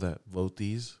people that vote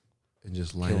these and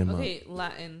just line them up. Okay,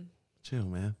 Latin. Chill,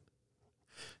 man.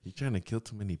 You're trying to kill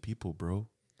too many people, bro.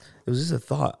 It was just a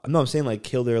thought. No, I'm saying like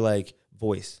kill their like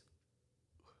voice,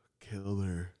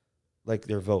 Killer. like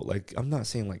their vote. Like I'm not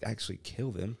saying like actually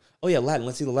kill them. Oh yeah, Latin.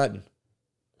 Let's see the Latin.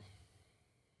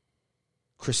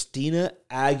 Christina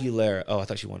Aguilera. Oh, I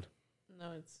thought she won.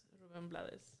 No, it's Ruben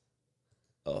Blades.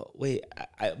 Oh wait,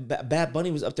 Bad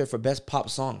Bunny was up there for best pop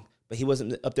song, but he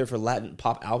wasn't up there for Latin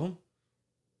pop album.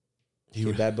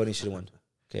 Okay, Bad Bunny should have won.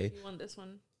 Okay, You won this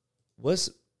one.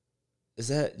 Is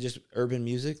that just urban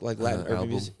music, like Latin urban album.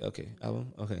 music? Okay,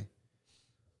 album. Okay,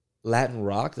 Latin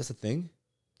rock. That's a thing.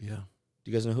 Yeah.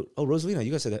 Do you guys know who? Oh, Rosalina.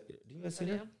 You guys said that. Do you guys see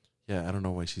her? Yeah, I don't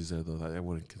know why she's there, though. I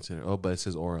wouldn't consider. Oh, but it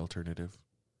says or alternative.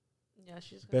 Yeah,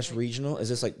 she's got Best like, regional. Is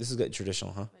this like this is good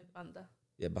traditional, huh? like banda.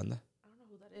 Yeah, banda. I don't know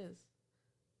who that is.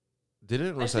 Didn't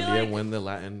I feel Rosalia like- win the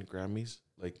Latin Grammys?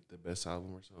 Like the best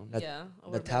album or something? Yeah.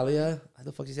 over Bad Natalia. How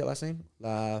the fuck is that last name?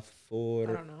 Bunny. I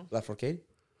don't know. La Forcade.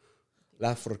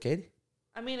 La Forcade.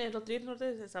 I mean, El Tigres Norte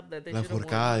is up there. They La should've won.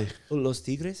 Forcade. Oh, Los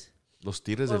Tigres. Los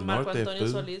Tigres Or del Marco Norte. Antonio fool.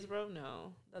 Solis, bro.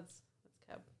 No, that's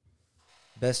cap.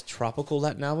 Best tropical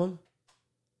Latin album.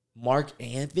 Mark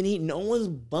Anthony. No one's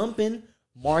bumping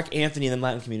Mark Anthony in the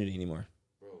Latin community anymore.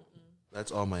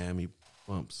 That's all Miami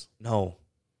bumps. No.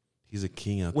 He's a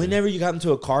king out Whenever you got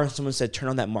into a car and someone said, "Turn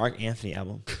on that Mark Anthony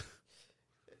album."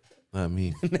 there. Not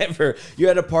me. Never. You're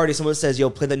at a party. Someone says, "Yo,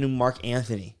 play that new Mark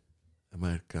Anthony."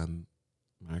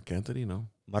 Mark Anthony, no.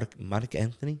 Mark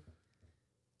Anthony.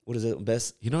 What is it?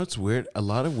 Best. You know, it's weird. A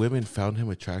lot of women found him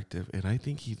attractive, and I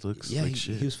think he looks Yeah, like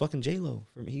shit. he was fucking J Lo.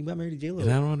 He got married to J and I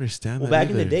Lo. don't understand Well, that back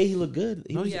in the either. day, he looked good.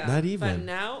 He No, was, yeah. not But even.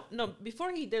 now, no.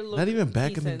 Before he did look. Not even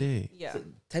back in the decent. day. Yeah.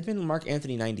 type in Mark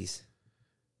Anthony 90s.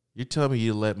 You're telling me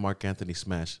you let Mark Anthony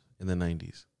smash in the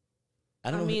 90s?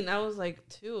 I mean, I was like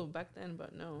 2 back then,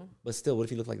 but no. But still, what if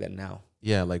he looked like that now?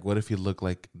 Yeah, like what if he looked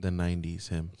like the 90s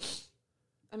him?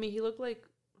 I mean, he looked like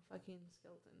a fucking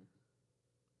skeleton.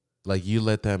 Like you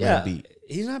let that man be.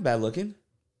 He's not bad looking.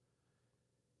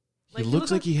 He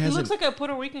looks like he has. He looks like a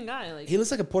Puerto Rican guy. Like he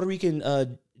looks like a Puerto Rican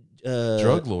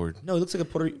drug lord. No, he looks like a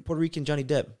Puerto Rican Johnny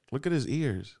Depp. Look at his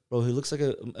ears, bro. He looks like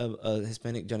a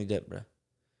Hispanic Johnny Depp, bro.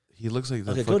 He looks like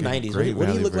the go 90s. What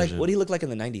do he look version. like? What do he look like in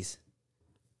the 90s?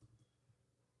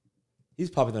 He's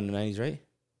popular in the 90s, right?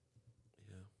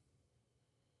 Yeah.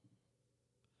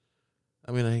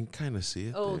 I mean, I can kind of see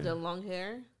it. Oh, the long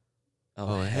hair.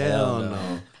 Oh hell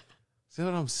no! See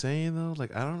what I'm saying though?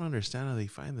 Like I don't understand how they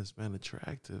find this man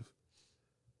attractive.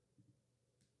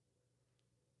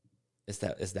 It's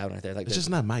that right there. Like it's just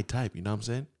not my type. You know what I'm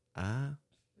saying?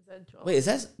 Is that Joel? Wait,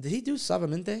 did he do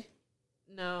Savamente?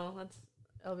 No, that's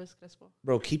Elvis Crespo.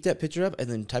 Bro, keep that picture up and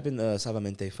then type in the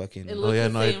Savamente fucking. Oh yeah,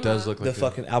 no, it does look like the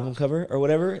fucking album cover or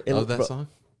whatever. That song.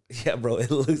 Yeah, bro,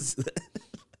 it looks.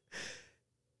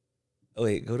 Oh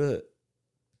wait, go to.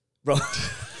 Bro,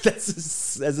 that's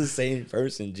the same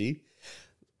person, G.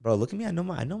 Bro, look at me. I know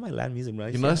my Latin music, bro.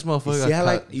 You know that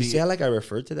motherfucker. You see how I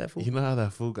referred to that fool? You know how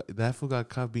that fool got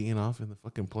caught beating off in the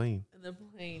fucking plane. In the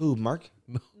plane. Who? Mark?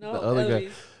 No, the other Elvis.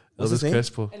 guy. What's his name?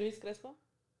 Crespo. Elvis Crespo.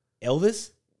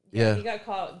 Elvis? Yeah. He got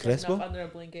caught Crespo? up under a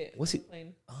blanket. What's he?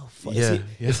 Plane. Oh fuck. Yeah.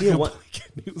 Is he a one?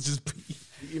 He was just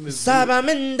beating his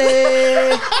Savamente.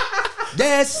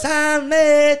 Yes, I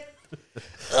met.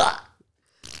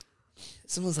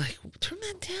 Someone's like, turn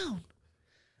that down.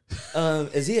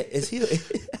 Is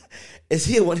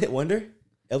he a one-hit wonder?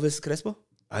 Elvis Crespo?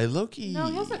 I low-key. No,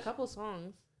 he has a couple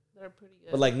songs that are pretty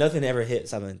good. But like nothing ever hit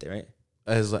Savamente, right?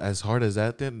 As hard as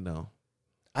that then, no.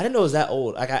 I didn't know it was that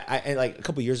old. Like I like a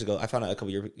couple years ago. I found out a couple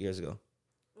years ago.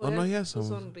 Oh no, he has some.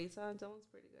 Sonrisa, that one's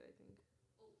pretty good, I think.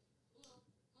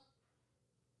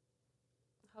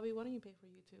 Javi, why don't you pay for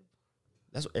YouTube?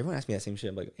 That's what everyone asks me that same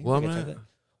shit. I'm like, hey, Well,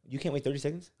 you can't wait 30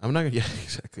 seconds? I'm not gonna. Yeah,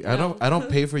 exactly. No. I don't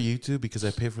pay for YouTube because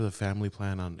I pay for the family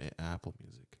plan on Apple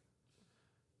Music.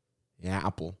 Yeah,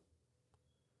 Apple.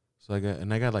 So I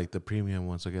got like the premium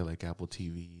one. So I got like Apple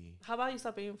TV. How about you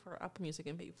stop paying for Apple Music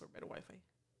and pay for better Wi-Fi?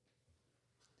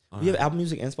 You have Apple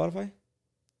Music and Spotify?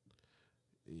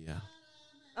 Yeah.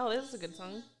 Oh, this is a good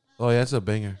song. Oh yeah, it's a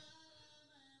banger.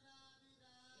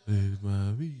 Es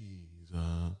my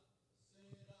visa,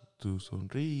 tu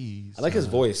sonrisa. I like his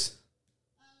voice.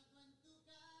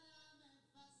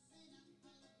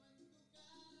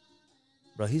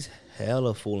 Bro, he's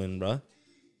hella fooling, bro.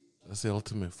 That's the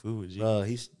ultimate food, G. Bro,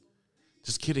 he's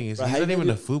just kidding. He's Bro, not even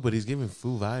a food, but he's giving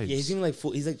food vibes. yeah, he's even like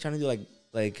full. He's like trying to do like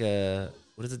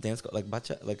what is the dance called? Like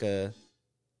bacha, like a.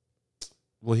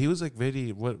 Well, he was like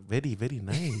very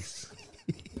nice.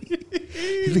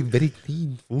 He's like very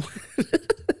clean, fool.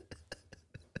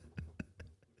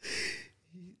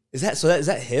 Is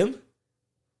that him?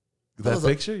 That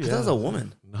picture? Yeah. That was a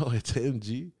woman. No, it's him,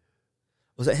 G.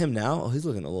 Was that him now? Oh, he's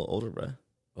looking a little older, bro.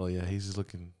 Oh, yeah, he's just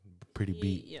looking pretty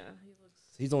beat. Yeah, he looks.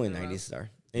 He's only a 90s star.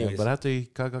 Anyways. Yeah, but after he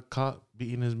got caught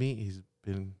beating his meat, he's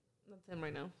been... That's him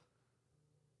right now.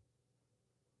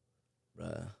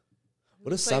 Bruh.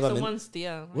 What is like Savamente? someone's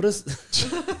tia. What is...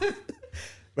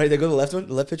 Right there, go to the left one.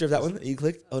 The left picture of that one that you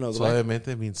clicked. Oh, no, go back.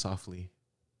 Suavemente means softly.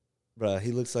 Bruh,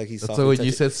 he looks like he's That's softly why when touching...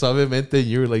 you said suavemente,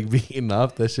 you were like beating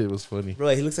off. That shit was funny.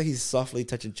 Bro, he looks like he's softly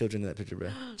touching children in that picture, bro.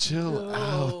 Chill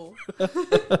out.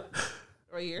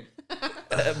 Right here.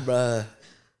 Bruh.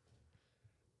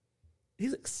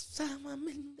 He's like,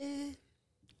 Savamente.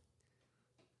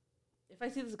 If I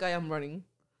see this guy, I'm running.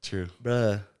 True.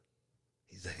 Bruh.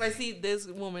 He's like, If I see this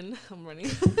woman, I'm running.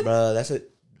 Bruh,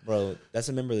 that's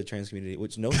a member of the trans community,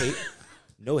 which no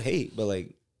hate, but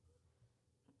like,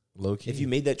 Low key. if you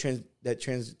made that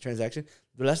transaction,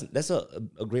 bro, that's a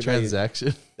great transaction.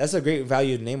 Value. That's a great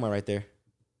valued name right there.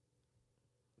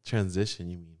 Transition,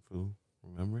 you mean, fool?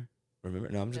 Remember?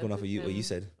 No, I'm just going off of what you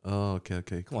said. Oh,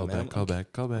 okay. Come on, man. Call back.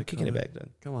 I'm kicking it back,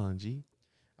 then. Come on, G.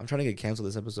 I'm trying to get canceled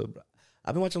this episode, bro.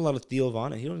 I've been watching a lot of Theo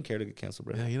Von, and he don't care to get canceled,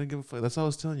 bro. Yeah, you don't give a fuck. That's all I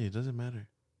was telling you. It doesn't matter.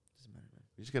 Man.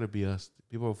 We just gotta be us.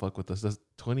 People will fuck with us. There's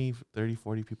 20, 30,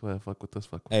 40 people that fuck with us.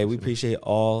 Hey, us, we appreciate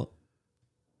all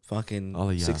fucking all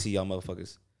of y'all. 60 y'all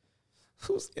motherfuckers.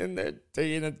 Who's in there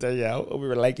day in and day out? Oh, we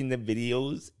were liking the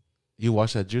videos. You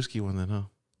watched that Drewski one then, huh?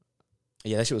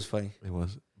 Yeah, that shit was funny. It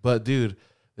was. But dude,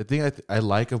 the thing I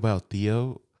like about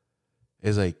Theo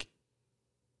is like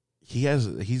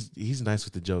he's nice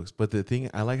with the jokes. But the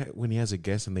thing I like when he has a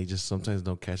guest and they just sometimes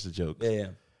don't catch the joke. Yeah.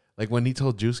 Like when he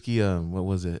told Drewski, what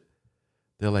was it?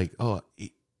 They're like, oh,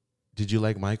 did you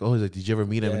like Mike? Oh, he's like, did you ever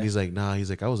meet him? Yeah. And he's like, nah.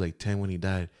 He's like, I was like 10 when he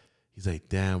died. He's like,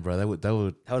 damn, bro, that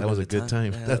was a good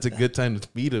time. Yeah, That's a good time to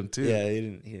meet him too. Yeah, he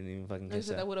didn't even fucking Like I catch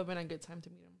said, that. that would have been a good time to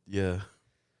meet him. Yeah.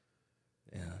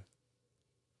 Yeah.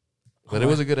 But it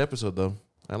was a good episode though.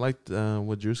 I liked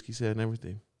what Drewski said and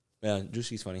everything. Yeah,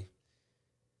 Drewski's funny.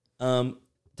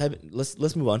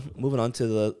 Let's move on. Moving on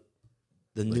to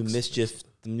the new mischief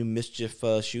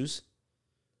shoes.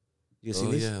 You guys see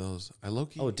these? Yeah, those. I low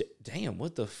key. Oh damn!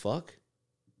 What the fuck?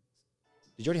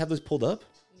 Did you already have those pulled up?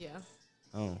 Yeah.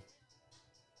 Oh.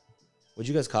 Would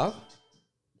you guys cop?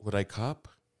 Would I cop?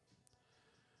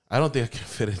 I don't think I can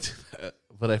fit into that.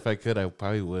 But if I could, I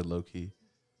probably would low key.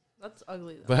 That's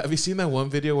ugly though. But have you seen that one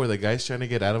video where the guy's trying to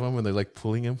get out of him and they're like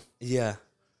pulling him? Yeah.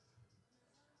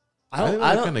 I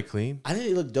don't kind of clean. I think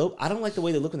they look dope. I don't like the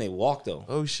way they look when they walk though.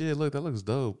 Oh shit! Look, that looks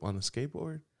dope on a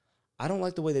skateboard. I don't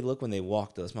like the way they look when they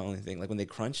walk though. That's my only thing. Like when they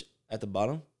crunch at the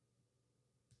bottom.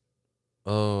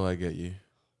 Oh, I get you.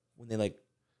 When they like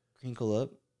crinkle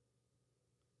up.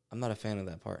 I'm not a fan of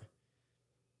that part.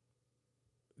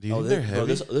 Do you think they're heavy? Bro,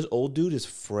 this old dude is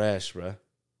fresh, bro.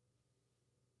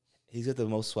 He's got the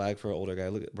most swag for an older guy.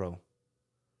 Look at bro.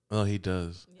 Oh, he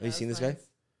does. Yeah, Have you seen this nice. guy?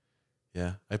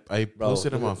 Yeah, I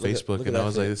posted him on Facebook, and I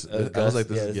was like, "This." I was like,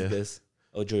 "This." Yeah, this.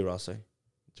 Oh, Joey Ross, sorry.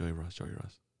 Joey Ross.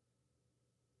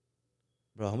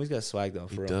 Bro, homie's got swag though.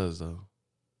 He For real. does though.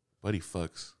 Buddy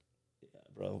fucks. Yeah,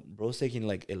 bro. Bro's taking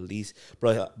like at least,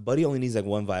 bro. Buddy only needs like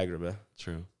one Viagra, bro.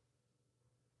 True.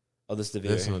 Oh, this is the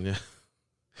video. This one, yeah.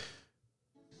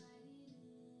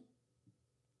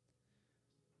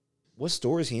 What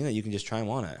store is he in that you can just try him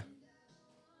on at?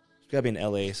 It's gotta be in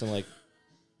LA. So I'm like,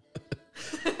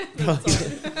 bro,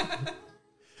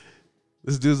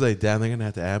 This dude's like, damn, they're gonna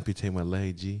have to amputate my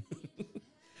leg, G.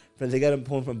 bro, they got him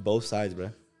pulling from both sides, bro.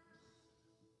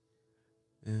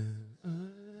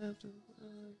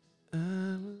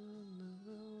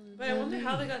 But I wonder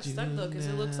how they got stuck though, because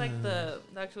it looks like the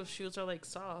actual shoes are like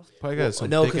soft. Probably got some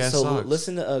No, thick ass so socks.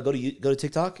 listen to go to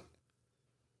TikTok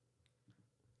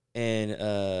and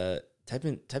type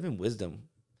in wisdom,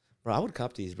 bro. I would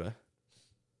cop these, bro.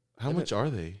 How much are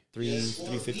they?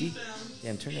 $350.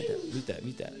 Damn, turn that down.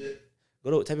 Mute that. Go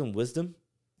to type in wisdom.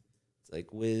 It's like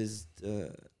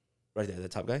right there, the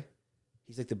top guy.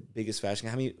 He's like the biggest fashion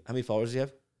guy. How many followers do you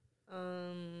have?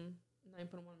 9.1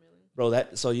 million. Bro,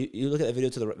 that so you look at that video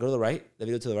to the go to the right, the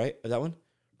video to the right of that one.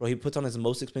 Bro, he puts on his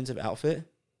most expensive outfit.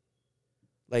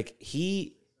 Like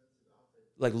Louis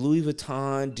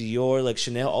Vuitton, Dior, like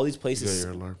Chanel, all these places.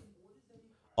 Your alarm.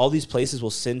 All these places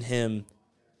will send him.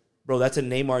 Bro, that's a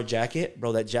Neymar jacket.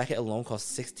 Bro, that jacket alone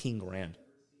costs $16,000.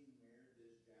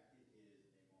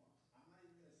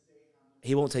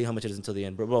 He won't tell you how much it is until the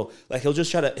end, bro. Like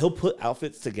he'll put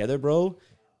outfits together, bro.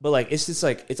 But like it's just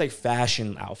like it's like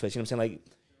fashion outfits. You know what I'm saying? Like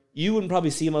you wouldn't probably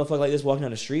see a motherfucker like this walking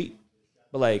down the street,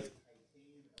 but like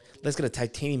let's get a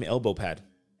titanium elbow pad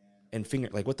and finger.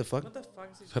 Like what the fuck? What the fuck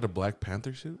is Is that a Black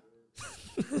Panther suit?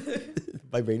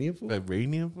 Vibranium? Fool?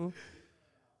 Vibranium? Fool?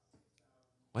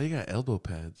 Why you got elbow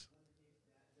pads?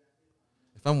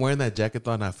 If I'm wearing that jacket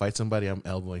though and I fight somebody, I'm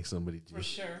elbowing somebody. G. for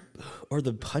sure? Or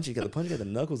the punch? You got the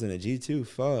knuckles in it. G2.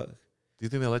 Fuck. Do you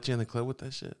think they let you in the club with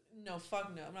that shit? No,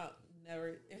 fuck no. I'm not.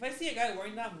 Never. If I see a guy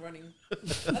wearing that, I'm running.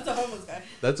 That's a homeless guy.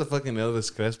 That's a fucking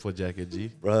Elvis Crespo jacket, G.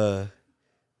 Bruh.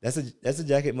 That's a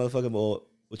jacket motherfucker will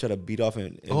try to beat off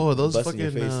and Those bust in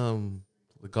your fucking face.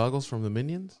 the goggles from the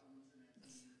Minions.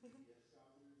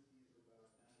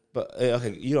 But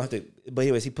okay, you don't have to. But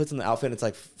anyways, he puts in the outfit. And it's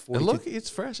like 42. And look, it's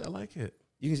fresh. I like it.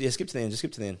 You can skip to the end. Just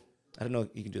skip to the end. I don't know.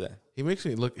 You can do that. He makes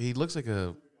me look. He looks like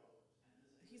a.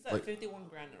 He's at 51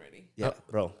 grand already. Yeah,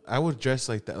 bro. I would dress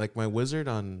like that, like my wizard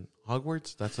on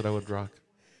Hogwarts. That's what I would rock.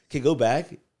 Okay, go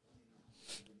back.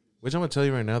 Which I'm gonna tell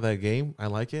you right now, that game, I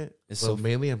like it. It's So so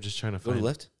mainly, I'm just trying to go to find the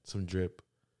left. some drip.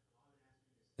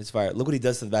 It's fire. Look what he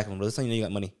does to the back of him, bro. That's how you know you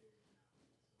got money,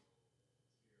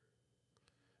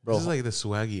 bro. This is like the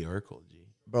swaggy Urkel, G.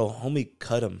 Bro, homie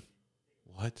cut him.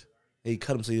 What? He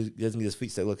cut him so he doesn't get his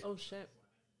feet stuck. Look, Oh shit.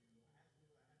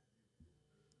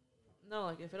 No,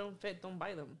 like if it don't fit, don't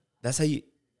buy them. that's how you.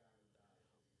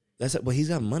 Well, he's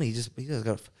got money. He just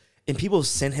got. And people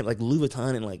send him like Louis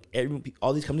Vuitton and like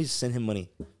all these companies send him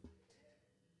money.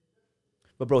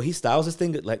 But bro, he styles this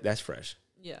thing like that's fresh.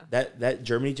 Yeah. That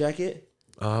Germany jacket.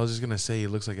 I was just gonna say he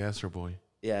looks like Astro Boy.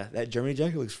 Yeah, that Germany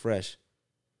jacket looks fresh.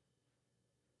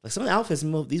 Like some of the outfits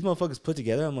these motherfuckers put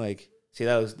together, I'm like, see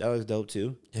that was dope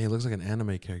too. Yeah, he looks like an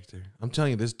anime character. I'm telling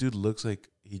you, this dude looks like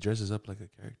he dresses up like a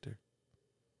character.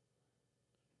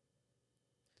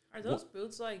 Are those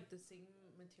boots like the same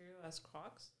material as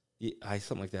Crocs? Yeah,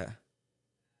 something like that.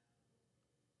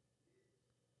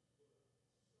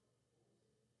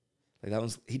 Like that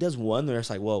one's he does one, the rest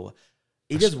like whoa.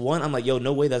 He just one. I'm like, yo,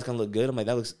 no way that's gonna look good. I'm like,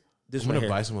 that looks. This I'm one gonna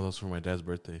right buy here. some of those for my dad's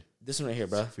birthday. This one right here,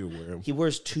 bro. If you wear them. He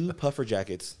wears 2 puffer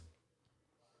jackets,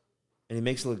 and he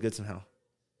makes it look good somehow.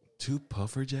 2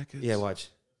 puffer jackets? Yeah, watch.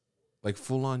 Like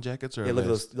full on jackets or Yeah, look at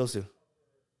those 2.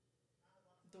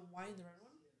 The white and the red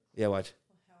one? Yeah, watch.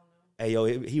 Oh, hell no. Hey, yo,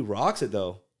 he rocks it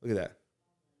though. Look at that.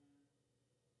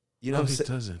 You know No, what I'm he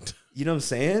saying? doesn't. You know what I'm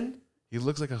saying? He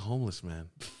looks like a homeless man.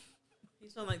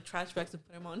 He's found like trash bags to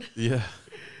put him on. Yeah.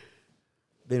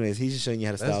 But anyways, he's just showing you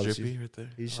how to style That's the drippy shoes. right there.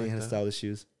 He's I showing you how to like style the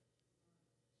shoes.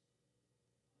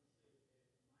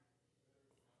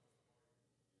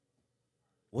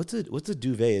 What's a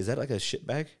duvet? Is that like a shit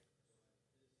bag?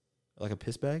 Like a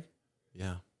piss bag? that.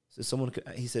 Yeah. So someone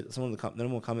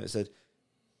comment said,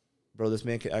 "Bro, this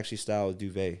man could actually style a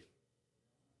duvet."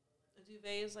 A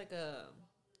duvet is like a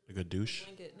Like a douche.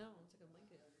 blanket. No, it's like a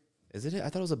blanket. Is it? I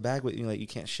thought it was a bag with like you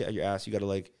can't shit out your ass. You gotta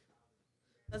like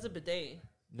That's a bidet.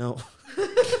 no.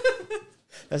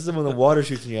 That's the one the water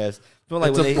shoots in your ass. But like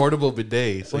It's when a they, portable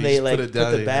bidet. So when you they just like put, it put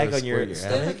down the and bag have it on your squirt your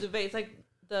Instead of ass. a duvet, it's like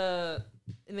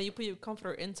and then you put your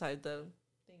comforter inside the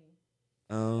thing.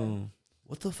 oh,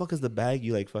 what the fuck is the bag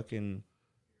you like fucking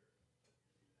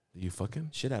You fucking?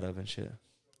 shit out of and shit?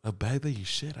 A bag that you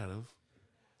shit out of?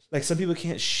 Like some people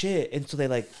can't shit, and so they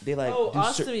like Oh, do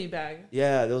sur- ostomy bag.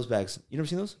 yeah, those bags. You never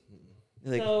seen those? So-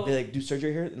 They like do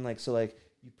surgery here, and like so like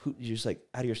you poop, you just like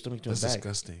out of your stomach to a That's bag.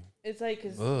 disgusting. It's like,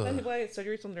 because Ugh. some people get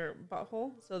surgeries on their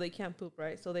butthole, so they can't poop,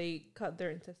 right? So they cut their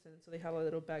intestines, so they have a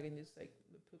little bag and just like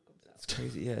the poop comes out. It's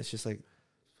crazy. Yeah, it's just like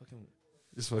fucking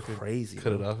Just fucking crazy.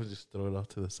 cut it bro. off and just throw it off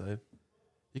to the side.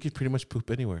 You could pretty much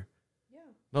poop anywhere. Yeah.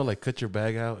 No, like cut your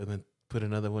bag out and then put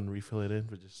another one, refill it in,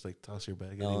 but just like toss your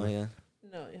bag Oh anywhere. yeah,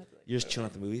 No, you have to. Like, you're just throw chilling it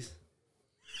at the movies.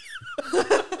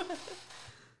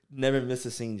 Never miss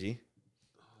a scene, G. away.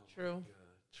 True.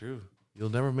 True. You'll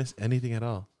never miss anything at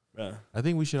all. Bruh. I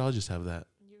think we should all just have that.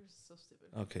 You're so stupid.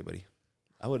 Okay, buddy.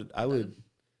 I would. You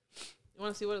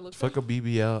want to see what it looks Fuck like? a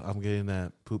BBL. I'm getting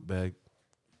that poop bag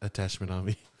attachment on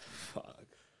me. Fuck.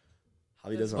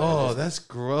 Javi doesn't. Oh, like that's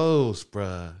gross,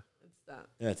 bruh. It's that.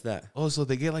 yeah, it's that. Oh, so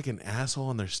they get like an asshole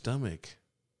on their stomach.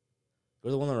 Go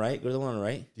to the one on the right. Go to the one on the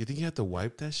right. Do you think you have to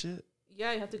wipe that shit?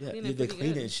 Yeah, you have to Yeah, clean you it. they pretty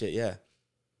clean good. it and shit. Yeah.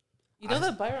 You know I-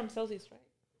 that Byram sells these, right?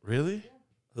 Really?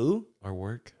 Who? Our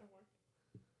work?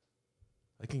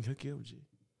 I can hook you up, G.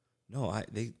 No,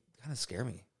 they kind of scare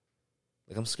me.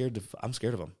 Like I'm scared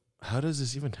of them. How does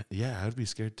this even? Yeah, I would be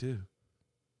scared too.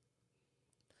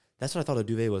 That's what I thought a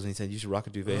duvet was when he said you should rock a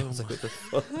duvet. I Oh was like, my- what the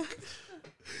fuck?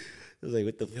 I was like,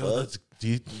 what the Yo, fuck?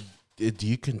 that's, do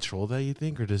you control that? You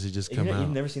think, or does it just come You've out?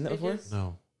 never seen that They before? just-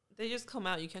 No. They just come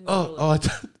out. You can't Oh,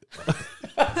 control it.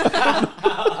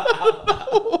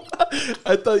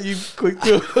 I thought you clicked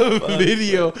to a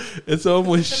video and someone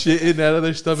was shitting out of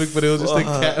their stomach, but it was just a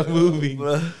cat moving.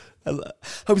 Bruh.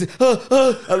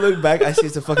 I look back, I see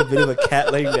it's a fucking video of a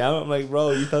cat laying down. I'm like,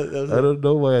 bro, you thought that was I don't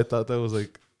know why I thought that was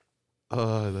like.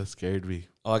 Oh, that scared me.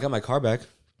 Oh, I got my car back.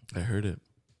 I heard it.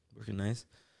 Working nice.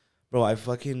 Bro, I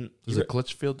fucking Does the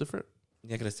clutch feel different?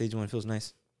 yeah, I got a stage one, it feels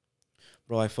nice.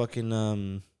 Bro, I fucking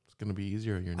It's gonna be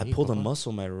easier on your knee. I pulled a Papa.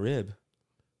 muscle in my rib.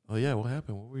 Oh yeah, what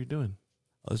happened? What were you doing?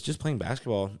 I was just playing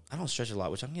basketball. I don't stretch a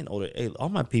lot, which I'm getting older. Hey, all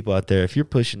my people out there, if you're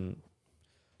pushing,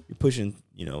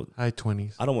 you know, High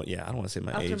 20s. I don't want to say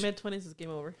my After age. mid 20s is game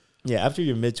over. Yeah, after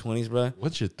your mid 20s, bro,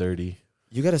 What's your 30?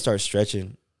 you got to start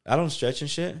stretching. I don't stretch and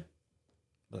shit,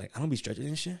 but like I don't be stretching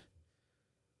and shit.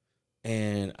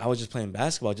 And I was just playing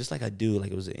basketball, just like I do.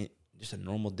 Like it was just a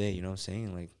normal day, you know what I'm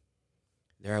saying? Like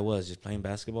there I was just playing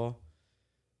basketball,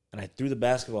 and I threw the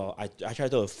basketball. I tried to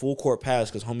throw a full court pass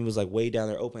because homie was like way down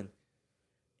there open,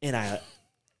 and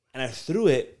I threw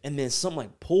it, and then something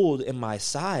like pulled in my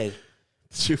side.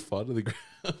 Did you fall to the ground?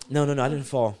 No, I didn't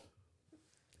fall.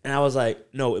 And I was like,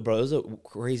 no, bro, it was the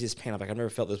craziest pain. I'm like, I've never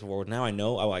felt this before. Now I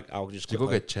know. I'll just Did you go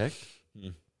like, get checked?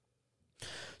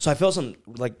 So I felt some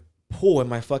like pull in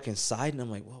my fucking side, and I'm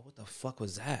like, whoa, what the fuck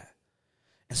was that?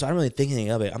 And so I didn't really think anything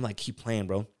of it. I'm like, keep playing,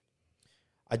 bro.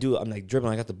 I'm like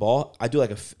dribbling. I got the ball. I do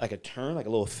like a turn, like a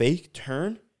little fake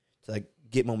turn to like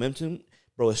get momentum,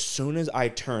 bro. As soon as I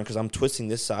turn, because I'm twisting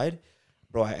this side,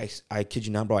 bro, I kid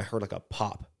you not, bro. I heard like a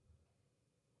pop.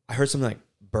 I heard something like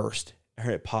burst. I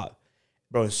heard it pop.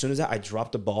 Bro, as soon as that, I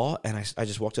dropped the ball and I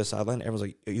just walked to the sideline. Everyone's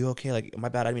like, "Are you okay? Like, my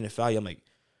bad. I didn't mean to foul you." I'm like,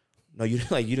 "No, you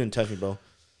didn't touch me, bro."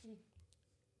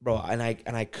 Bro, and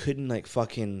I couldn't like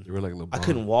fucking. You were like LeBron. I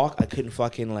couldn't walk. I couldn't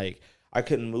fucking like. I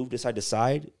couldn't move to side to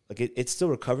side. Like it's still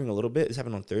recovering a little bit. This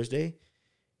happened on Thursday.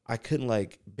 I couldn't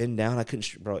like bend down. I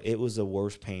couldn't, bro. It was the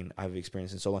worst pain I've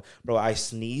experienced in so long, bro. I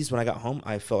sneezed when I got home.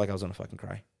 I felt like I was gonna fucking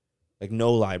cry. Like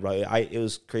no lie, bro. It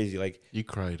was crazy. Like You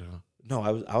cried, huh? no,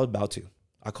 I was about to.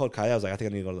 I called Kylie. I was like, I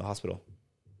think I need to go to the hospital.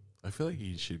 I feel like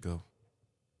you should go.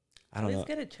 I don't know. Let's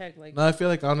get it checked. Like, No, I feel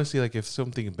like honestly, like if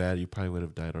something bad, you probably would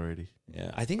have died already.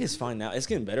 Yeah, I think it's fine now. It's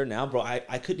getting better now, bro. I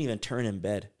couldn't even turn in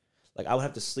bed. Like I would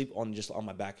have to sleep on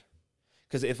my back.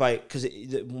 Because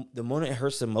the moment it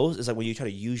hurts the most is like when you try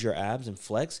to use your abs and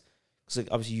flex. Because like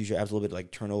obviously you use your abs a little bit to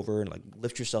like turn over and like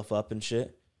lift yourself up and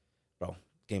shit. Bro,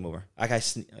 game over.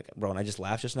 Bro, and I just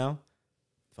laughed just now.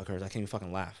 Fuck hurts. I can't even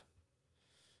fucking laugh.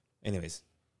 Anyways,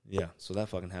 yeah. So that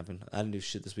fucking happened. I didn't do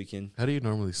shit this weekend. How do you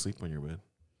normally sleep on your bed?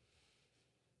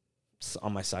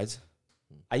 On my sides.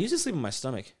 I used to sleep on my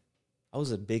stomach. I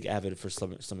was a big avid for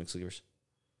stomach sleepers.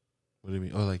 What do you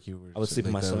mean? Oh, like you were. I would sleep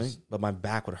on my stomach, but my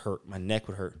back would hurt. My neck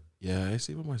would hurt. Yeah, I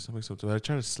sleep on my stomach sometimes. I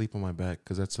try to sleep on my back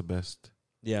because that's the best.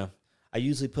 Yeah, I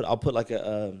usually I'll put like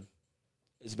a.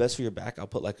 It's best for your back. I'll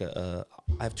put like I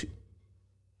have two.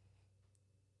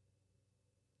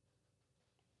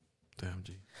 Damn,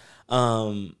 G.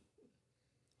 I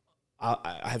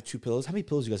have 2 pillows. How many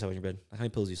pillows do you guys have on your bed? Like how many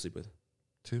pillows do you sleep with?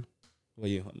 2. What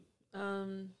about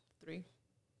you? 3.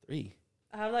 3.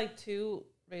 I have like 2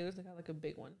 regulars. I got like a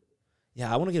big one.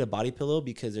 Yeah, I want to get a body pillow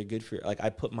because they're good for. Like I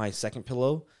put my second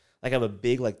pillow. Like I have a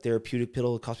big like therapeutic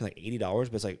pillow. It cost me like $80,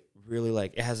 but it's like really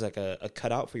like it has like a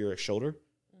cutout for your shoulder.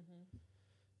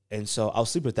 And so I'll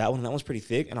sleep with that one. And that one's pretty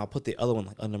thick. And I'll put the other one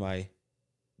like under my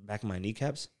back of my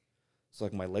kneecaps. So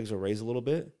like my legs will raise a little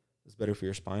bit. It's better for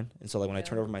your spine. And so like when I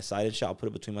turn over my side and shit, I'll put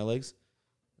it between my legs.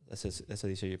 That's how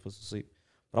you say you're supposed to sleep.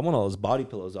 But I want all those body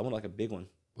pillows. I want like a big one.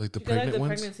 Like the you pregnant like the ones?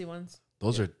 pregnancy ones.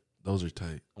 Those are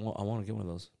tight. I want to get one of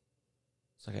those.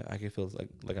 So I can feel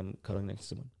like I'm cuddling next to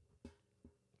someone.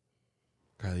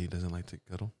 Kylie doesn't like to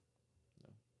cuddle. No.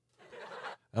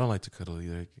 I don't like to cuddle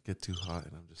either. It could get too hot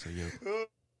and I'm just like, yo,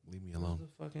 leave me alone.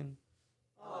 Fucking.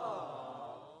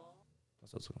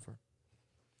 That's what I was looking for.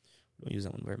 We don't use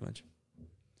that one very much.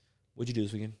 What'd you do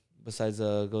this weekend besides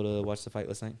go to watch the fight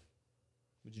last night?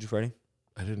 What'd you do Friday?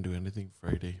 I didn't do anything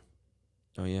Friday.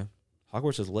 Oh yeah,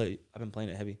 Hogwarts is late. I've been playing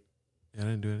it heavy. Yeah, I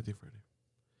didn't do anything Friday.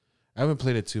 I haven't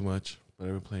played it too much, but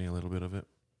I've been playing a little bit of it.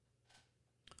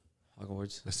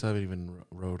 Hogwarts. I still haven't even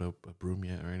rode up a broom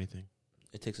yet or anything.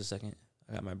 It takes a second.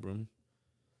 I got my broom.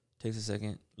 Takes a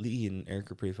second. Lee and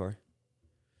Eric are pretty far.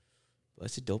 But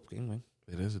it's a dope game, man.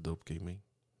 It is a dope game, man.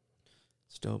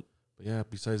 It's dope. But yeah,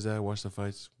 besides that, I watched the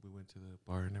fights. We went to the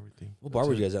bar and everything. What bar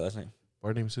were you guys at last night?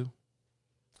 Bar named Sue.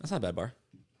 That's not a bad bar.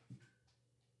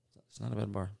 It's not a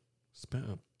bad bar. Spent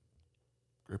a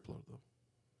grip load though.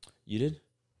 You did?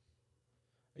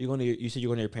 Are you going to? You said you're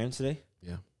going to your parents today?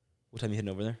 Yeah. What time are you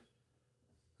heading over there?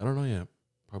 I don't know yet.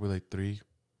 Probably like 3.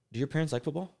 Do your parents like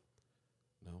football?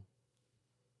 No.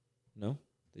 No?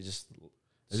 They just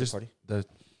party? That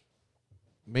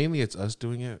mainly it's us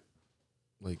doing it.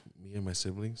 Like me and my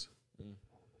siblings. Mm.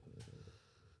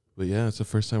 But yeah, it's the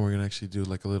first time we're gonna actually do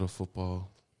like a little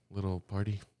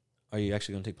party. Are you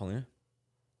actually going to take Paulina?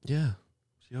 Yeah.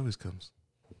 She always comes.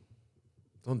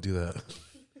 Don't do that.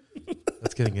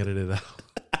 That's getting edited out.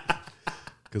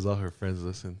 Because all her friends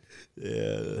listen.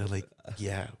 Yeah. They're like,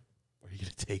 yeah, where are you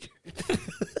going to take her?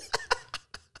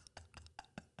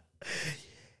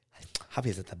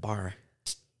 Javi's at the bar.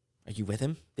 Are you with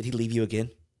him? Did he leave you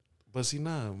again? But see,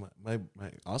 nah, my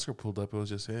Oscar pulled up. It was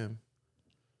just him.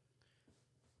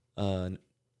 No,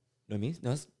 me?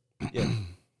 No, yeah.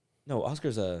 No,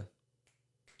 Oscar's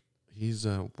He's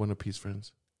one of Pete's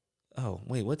friends. Oh,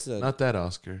 wait, what's Not that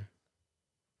Oscar.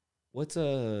 What's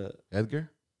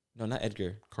Edgar? No, not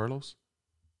Edgar. Carlos?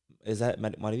 Is that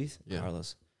Madavis? Yeah.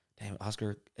 Carlos. Damn,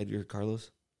 Oscar, Edgar,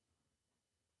 Carlos.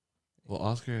 Well,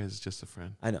 Oscar is just a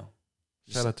friend. I know.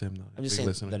 Shout out to him, though. I'm just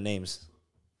saying the names.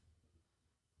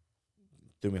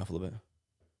 Threw me off a little bit.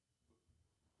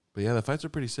 But yeah, the fights are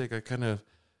pretty sick. I kind of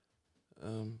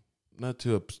not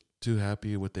too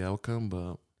happy with the outcome,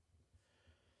 but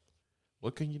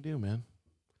what can you do, man?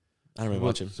 I don't really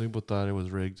watch him. Some people thought it was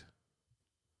rigged.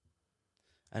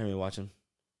 I didn't really watch him.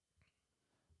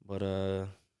 But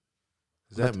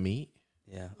is that meat?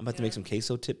 Yeah, I'm about to make some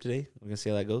queso tip today. We're gonna see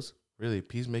how that goes. Really,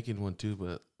 P's making one too,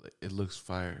 but like, it looks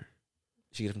fire.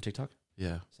 Did you get it from TikTok?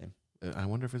 Yeah, same. I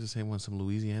wonder if it's the same one, some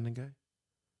Louisiana guy.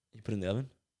 You put it in the oven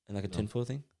in like a tinfoil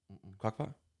thing, crock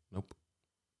pot. Nope.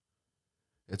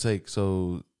 It's like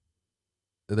so.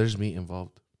 There's meat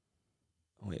involved.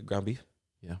 Oh yeah, ground beef.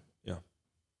 Yeah. Yeah.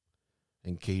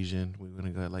 And Cajun, we went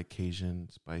and got like Cajun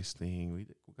spice thing. We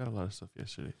got a lot of stuff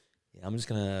yesterday. Yeah, I'm just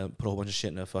gonna put a whole bunch of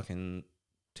shit in a fucking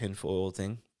tinfoil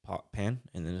thing, pan,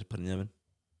 and then just put it in the oven.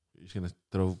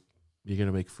 You're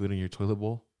gonna make food in your toilet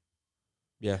bowl?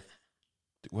 Yeah.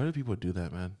 Why do people do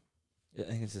that, man? Yeah,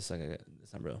 I think it's just like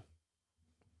it's not real.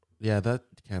 Yeah, that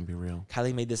can't be real.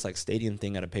 Kylie made this like stadium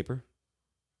thing out of paper.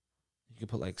 You can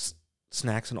put like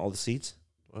snacks on all the seats.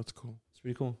 Oh, that's cool. It's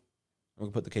pretty cool. We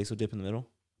can put the queso dip in the middle.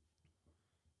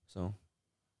 So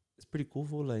it's pretty cool,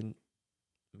 fool. Like, I'm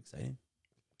excited.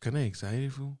 Kind of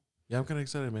excited, fool. Yeah, I'm kind of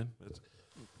excited, man.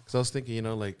 Because I was thinking, you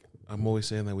know, like, I'm always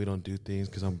saying that we don't do things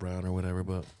because I'm brown or whatever,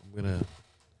 but I'm going to,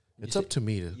 it's up to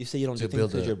me to. You say you don't do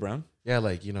things because you're brown? Yeah,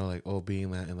 like, you know, like, oh,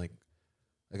 being Latin, like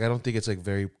I don't think it's, like,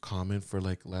 very common for,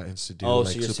 like, Latins to do, like,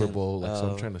 so Super Bowl. Like, so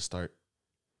I'm trying to start.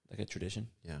 Like a tradition?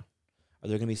 Yeah. Are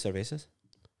there going to be cervezas?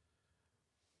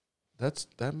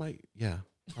 That might, yeah,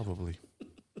 probably.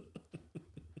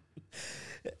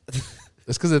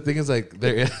 That's because the thing is, like,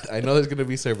 I know there's going to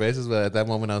be cervezas, but at that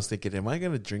moment I was thinking, am I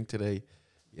going to drink today?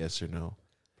 Yes or no?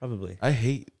 Probably. I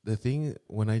hate the thing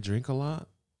when I drink a lot.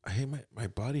 I hate my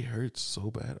body hurts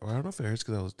so bad. Or I don't know if it hurts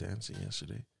because I was dancing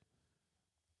yesterday.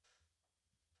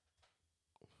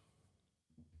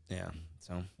 Yeah.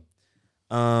 So,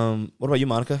 what about you,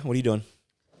 Monica? What are you doing?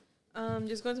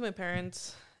 Just going to my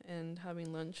parents and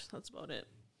having lunch. That's about it.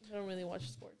 I don't really watch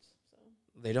sports. So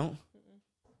they don't.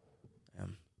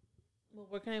 Well,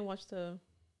 where can I watch the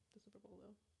Super Bowl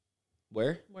though?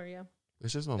 Where? Yeah.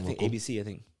 It's just I think ABC. I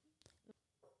think.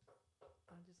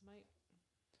 I just might.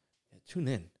 Yeah, tune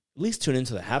in. At least tune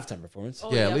into the halftime performance.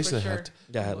 Oh, yeah, at least for the sure.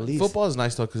 Yeah, at least. Football is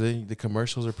nice though because the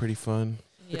commercials are pretty fun.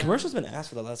 The commercial's been asked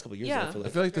for the last couple of years. Yeah. Though, I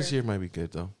feel like this year might be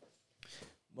good though.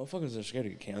 Motherfuckers are scared to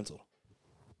get canceled.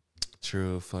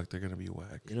 True. Fuck, they're gonna be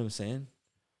whack. You know what I'm saying?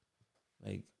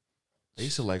 Like, I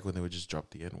used to like when they would just drop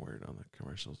the N word on the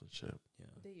commercials and shit. yeah,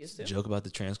 They used to joke about the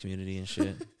trans community and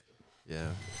shit. Yeah.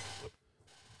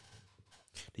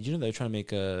 Did you know they're trying to make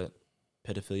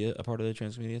pedophilia a part of the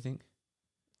trans community? I think.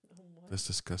 That's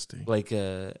disgusting. Like,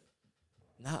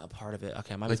 not a part of it.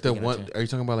 Okay, I might like the one. Are you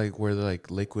talking about like where the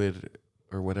like liquid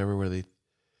or whatever, where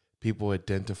people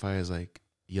identify as like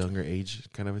younger age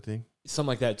kind of a thing? Something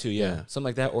like that too. Yeah, something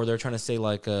like that. Or they're trying to say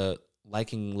like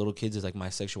liking little kids is like my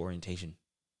sexual orientation.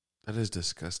 That is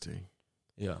disgusting.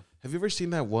 Yeah. Have you ever seen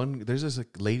that one? There's this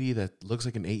like lady that looks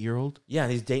like an 8-year-old. Yeah,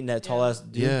 and he's dating that tall ass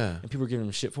dude. Yeah. And people are giving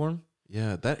him shit for him.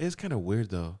 Yeah, that is kind of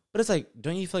weird though. But it's like,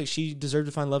 don't you feel like she deserved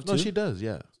to find love too? No, she does.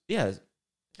 Yeah. Yeah.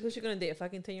 Who's she gonna date? A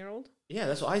fucking 10-year-old? Yeah,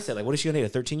 that's what I said. Like, what is she gonna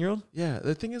date? A 13-year-old? Yeah.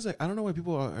 The thing is, like, I don't know why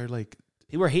people are like.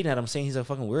 People are hating at him, saying he's a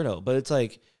fucking weirdo. But it's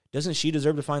like, doesn't she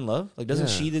deserve to find love? Like, doesn't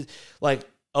she like?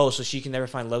 Oh, so she can never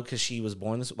find love because she was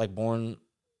born this born.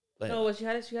 Like, no, well, she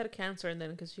had a cancer, and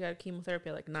then because she had chemotherapy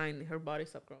at like 9, her body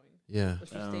stopped growing. Yeah. So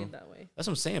she stayed that way. That's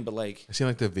what I'm saying. But like, I seen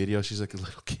like the video. She's like a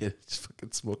little kid, just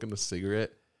fucking smoking a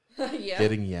cigarette, Yeah.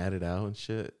 getting yadded out and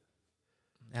shit.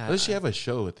 yeah, Does she have a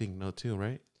show? I think no, too,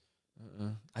 right?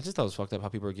 I just thought it was fucked up how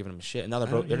people are giving him shit, and now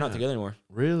they're not together anymore.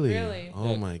 Really? Really?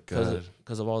 Oh my god.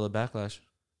 Because of all the backlash.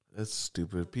 That's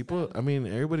stupid. People. I mean,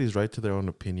 everybody's right to their own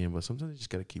opinion, but sometimes you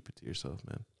just gotta keep it to yourself,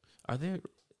 man. Are they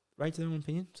right to their own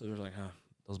opinion? So they're like, huh,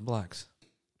 those blacks.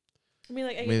 I mean,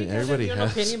 like, I mean, think everybody your own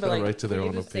has opinion, but a like, right to their you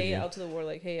own just say it opinion. out to the world,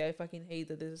 like, hey, I fucking hate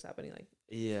that this is happening. Like,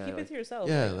 Yeah. keep it to yourself.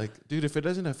 Yeah, like, dude, if it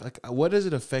doesn't affect, what does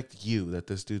it affect you that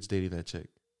this dude's dating that chick?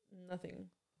 nothing.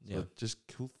 Yeah. So just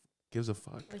who gives a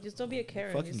fuck? Like, just don't be a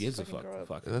Karen. Fucking Just gives a fucking grow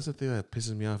fuck. up. Fuck. That's the thing that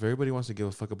pisses me off. Everybody wants to give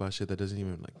a fuck about shit that doesn't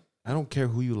even like. I don't care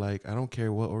who you like. I don't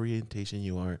care what orientation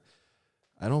you are.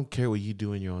 I don't care what you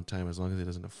do in your own time as long as it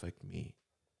doesn't affect me.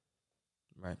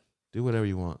 Right. Do whatever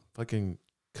you want. Fucking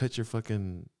cut your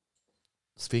fucking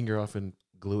finger off and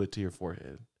glue it to your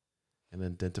forehead, and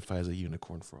then identify as a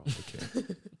unicorn for all I care.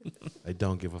 I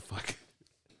don't give a fuck.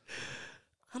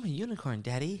 I'm a unicorn,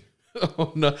 daddy.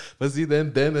 Oh no! But see,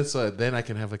 then it's then I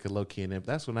can have like a low key name.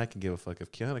 That's when I can give a fuck.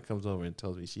 If Kiana comes over and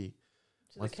tells me she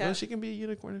wants to, she can be a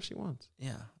unicorn if she wants.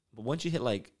 Yeah, but once you hit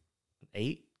like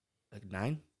 8, like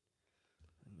 9,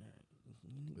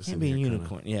 you Listen can't be a here,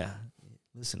 unicorn. Yeah,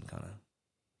 listen, kind of.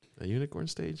 A unicorn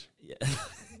stage. Yeah,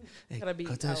 hey, Gotta be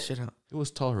cut that out. shit out. It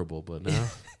was tolerable, but now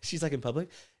She's like in public,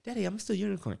 Daddy, I'm still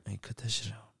unicorn. Hey, cut that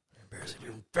shit out.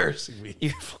 you're embarrassing me.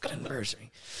 You're fucking embarrassing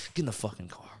me. Get in the fucking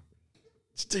car.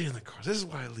 Stay in the car. This is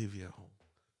why I leave you at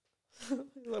home.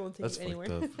 I won't take That's you anywhere.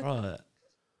 fucked up. Bro,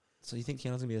 so you think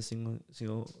Keanu's gonna be a single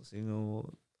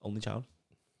only child?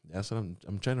 That's what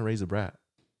I'm trying to raise a brat.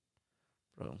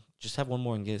 Bro, just have one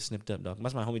more and get it snipped up, dog.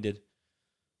 That's what my homie did.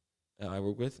 I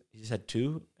work with. He just had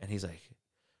 2, and he's like,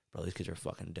 bro, these kids are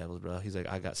fucking devils, bro. He's like,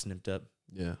 I got snipped up.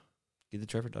 Yeah. Get the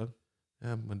Trevor, dog.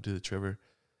 Yeah, I'm gonna do the Trevor.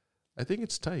 I think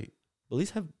it's tight. But at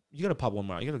least you gotta pop one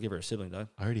more. You gotta give her a sibling, dog.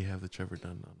 I already have the Trevor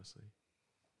done, honestly.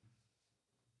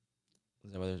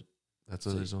 Is that why there's That's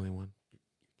why there's only one.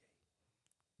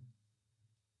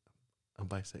 I'm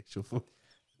bisexual.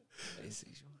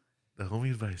 The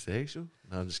homie's bisexual?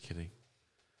 No, I'm just kidding.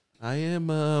 I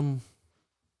am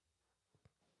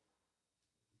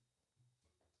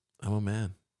I'm a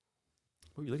man.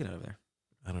 What are you looking at over there?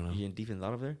 I don't know. You getting deep in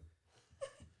thought over there?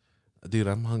 Dude,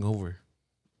 I'm hungover.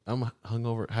 I'm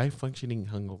hungover. High functioning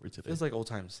hungover today. Feels like old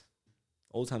times.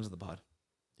 Old times in the pod.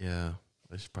 Yeah.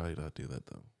 I should probably not do that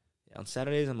though. Yeah, on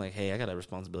Saturdays, I'm like, hey, I got a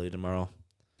responsibility tomorrow.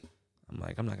 I'm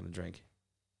like, I'm not going to drink.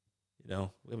 You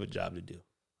know, we have a job to do.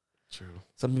 True.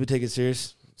 Some people take it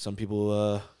serious. Some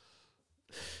people,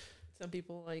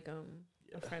 like a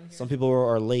friend here. some people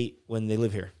are late when they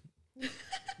live here.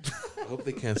 I hope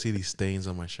they can't see these stains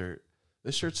on my shirt.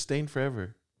 This shirt's stained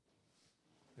forever.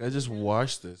 I just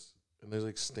washed this, and there's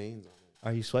like stains on it.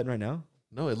 Are you sweating right now?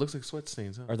 No, it looks like sweat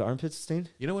stains. Huh? Are the armpits stained?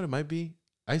 You know what it might be?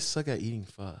 I suck at eating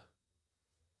pho.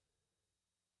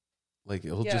 Like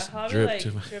it'll just Javi, drip like,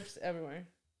 to my. drips everywhere.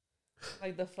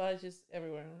 Like the pho is just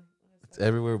everywhere. It's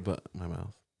everywhere but my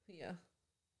mouth. Yeah.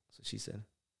 That's what she said.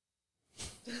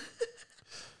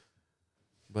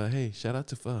 But hey, shout out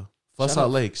to pho. Pho Shout Salt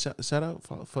out. Lake. Shout out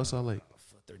Pho Salt Lake.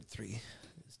 33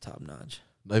 is top notch.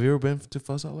 Have you ever been to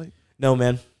Pho Salt Lake? No,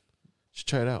 man. Should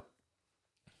try it out.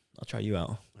 I'll try you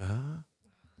out.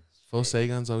 Pho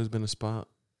Saigon's always been a spot.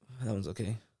 That one's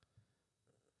okay.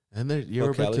 And there, you Pho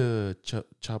ever been Cali? to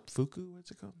Chop Fuku?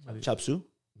 What's it called? Chop suey?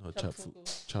 No, Fuku.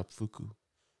 Chop Fuku.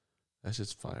 That's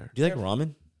just fire. Do you like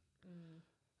ramen?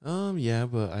 Yeah,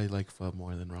 but I like pho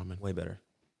more than ramen. Way better.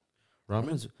 Ramen?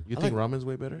 Ramen's- You I think like- ramen's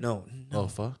way better? No. Oh,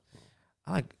 pho?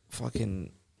 I like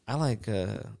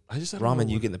I just don't ramen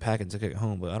know you get in the pack and took it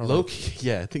home, but I don't low know. key,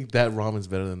 yeah, I think that ramen's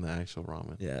better than the actual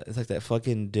ramen. Yeah, it's like that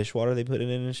fucking dishwater they put it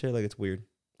in and shit. Like, it's weird.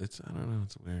 I don't know,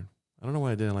 it's weird. I don't know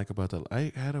what I didn't like about that.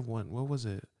 I had one. What was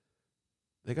it?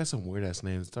 They got some weird ass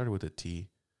names. It started with a T.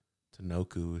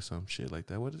 Tanoku or some shit like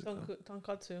that. What is it?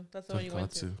 Tonkatsu. That's the one you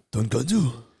went to.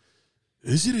 Tonkatsu.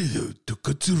 Is it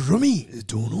tonkatsu ramen? I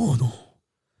don't know. No.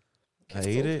 I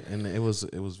ate it and it was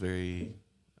very.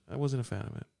 I wasn't a fan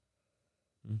of it.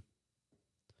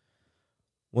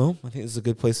 Well, I think this is a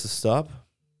good place to stop.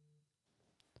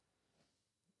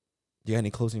 Do you got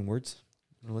any closing words?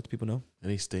 You want to let the people know?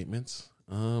 Any statements?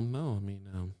 No. I mean,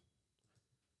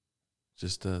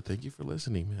 just thank you for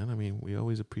listening, man. I mean, we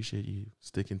always appreciate you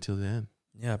sticking till the end.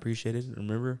 Yeah, I appreciate it.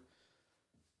 Remember,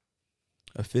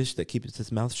 a fish that keeps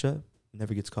its mouth shut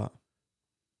never gets caught.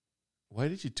 Why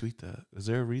did you tweet that? Was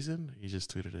there a reason? You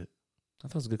just tweeted it. I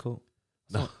thought it was a good quote.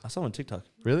 No. I saw it on TikTok.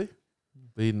 Really?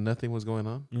 But nothing was going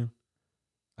on? Yeah.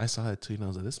 I saw that tweet and I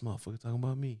was like, this motherfucker talking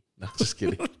about me. No, just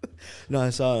kidding. No, I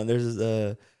saw it. There's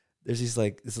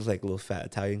this little fat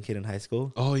Italian kid in high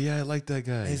school. Oh, yeah, I like that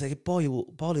guy. And he's like, Baldy,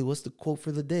 what's the quote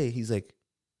for the day? He's like,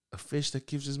 a fish that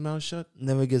keeps his mouth shut?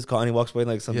 never gets caught. And he walks away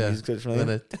like some music clips from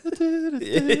him.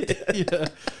 Yeah.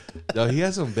 No, he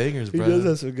has some bangers, He bro. does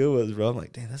have some good ones, bro. I'm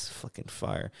like, damn, that's fucking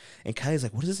fire. And Kylie's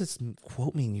like, what does this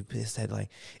quote mean? You said, like,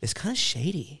 it's kind of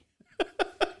shady.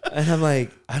 And I'm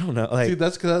like, I don't know. Like, Dude,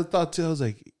 that's because I thought too. I was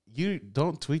like, you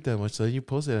don't tweet that much. So you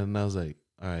posted it, and I was like,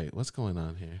 all right, what's going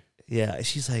on here? yeah.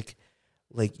 She's like,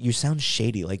 you sound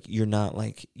shady. Like, you're not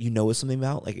like, you know what something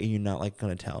about, like, and you're not like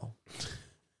gonna tell.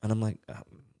 And I'm like,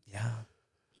 yeah.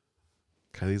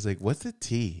 Kylie's like, what's the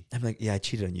T? I'm like, yeah, I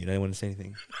cheated on you. I didn't want to say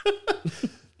anything.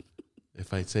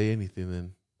 If I say anything,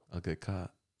 then I'll get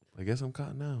caught. I guess I'm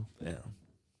caught now. Yeah.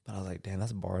 But I was like, damn,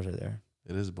 that's bars right there.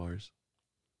 It is bars.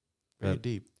 Very Yep.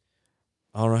 deep.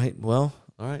 All right. Well,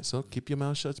 All right, so keep your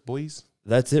mouth shut, boys.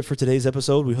 that's it for today's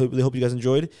episode. We really hope you guys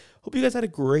enjoyed. Hope you guys had a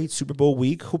great Super Bowl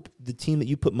week. Hope the team that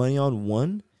you put money on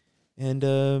won. And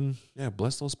Yeah,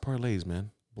 bless those parlays,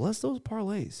 man. bless those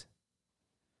parlays.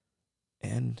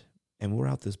 And we're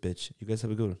out this bitch. You guys have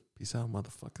a good one. Peace out,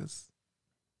 motherfuckers.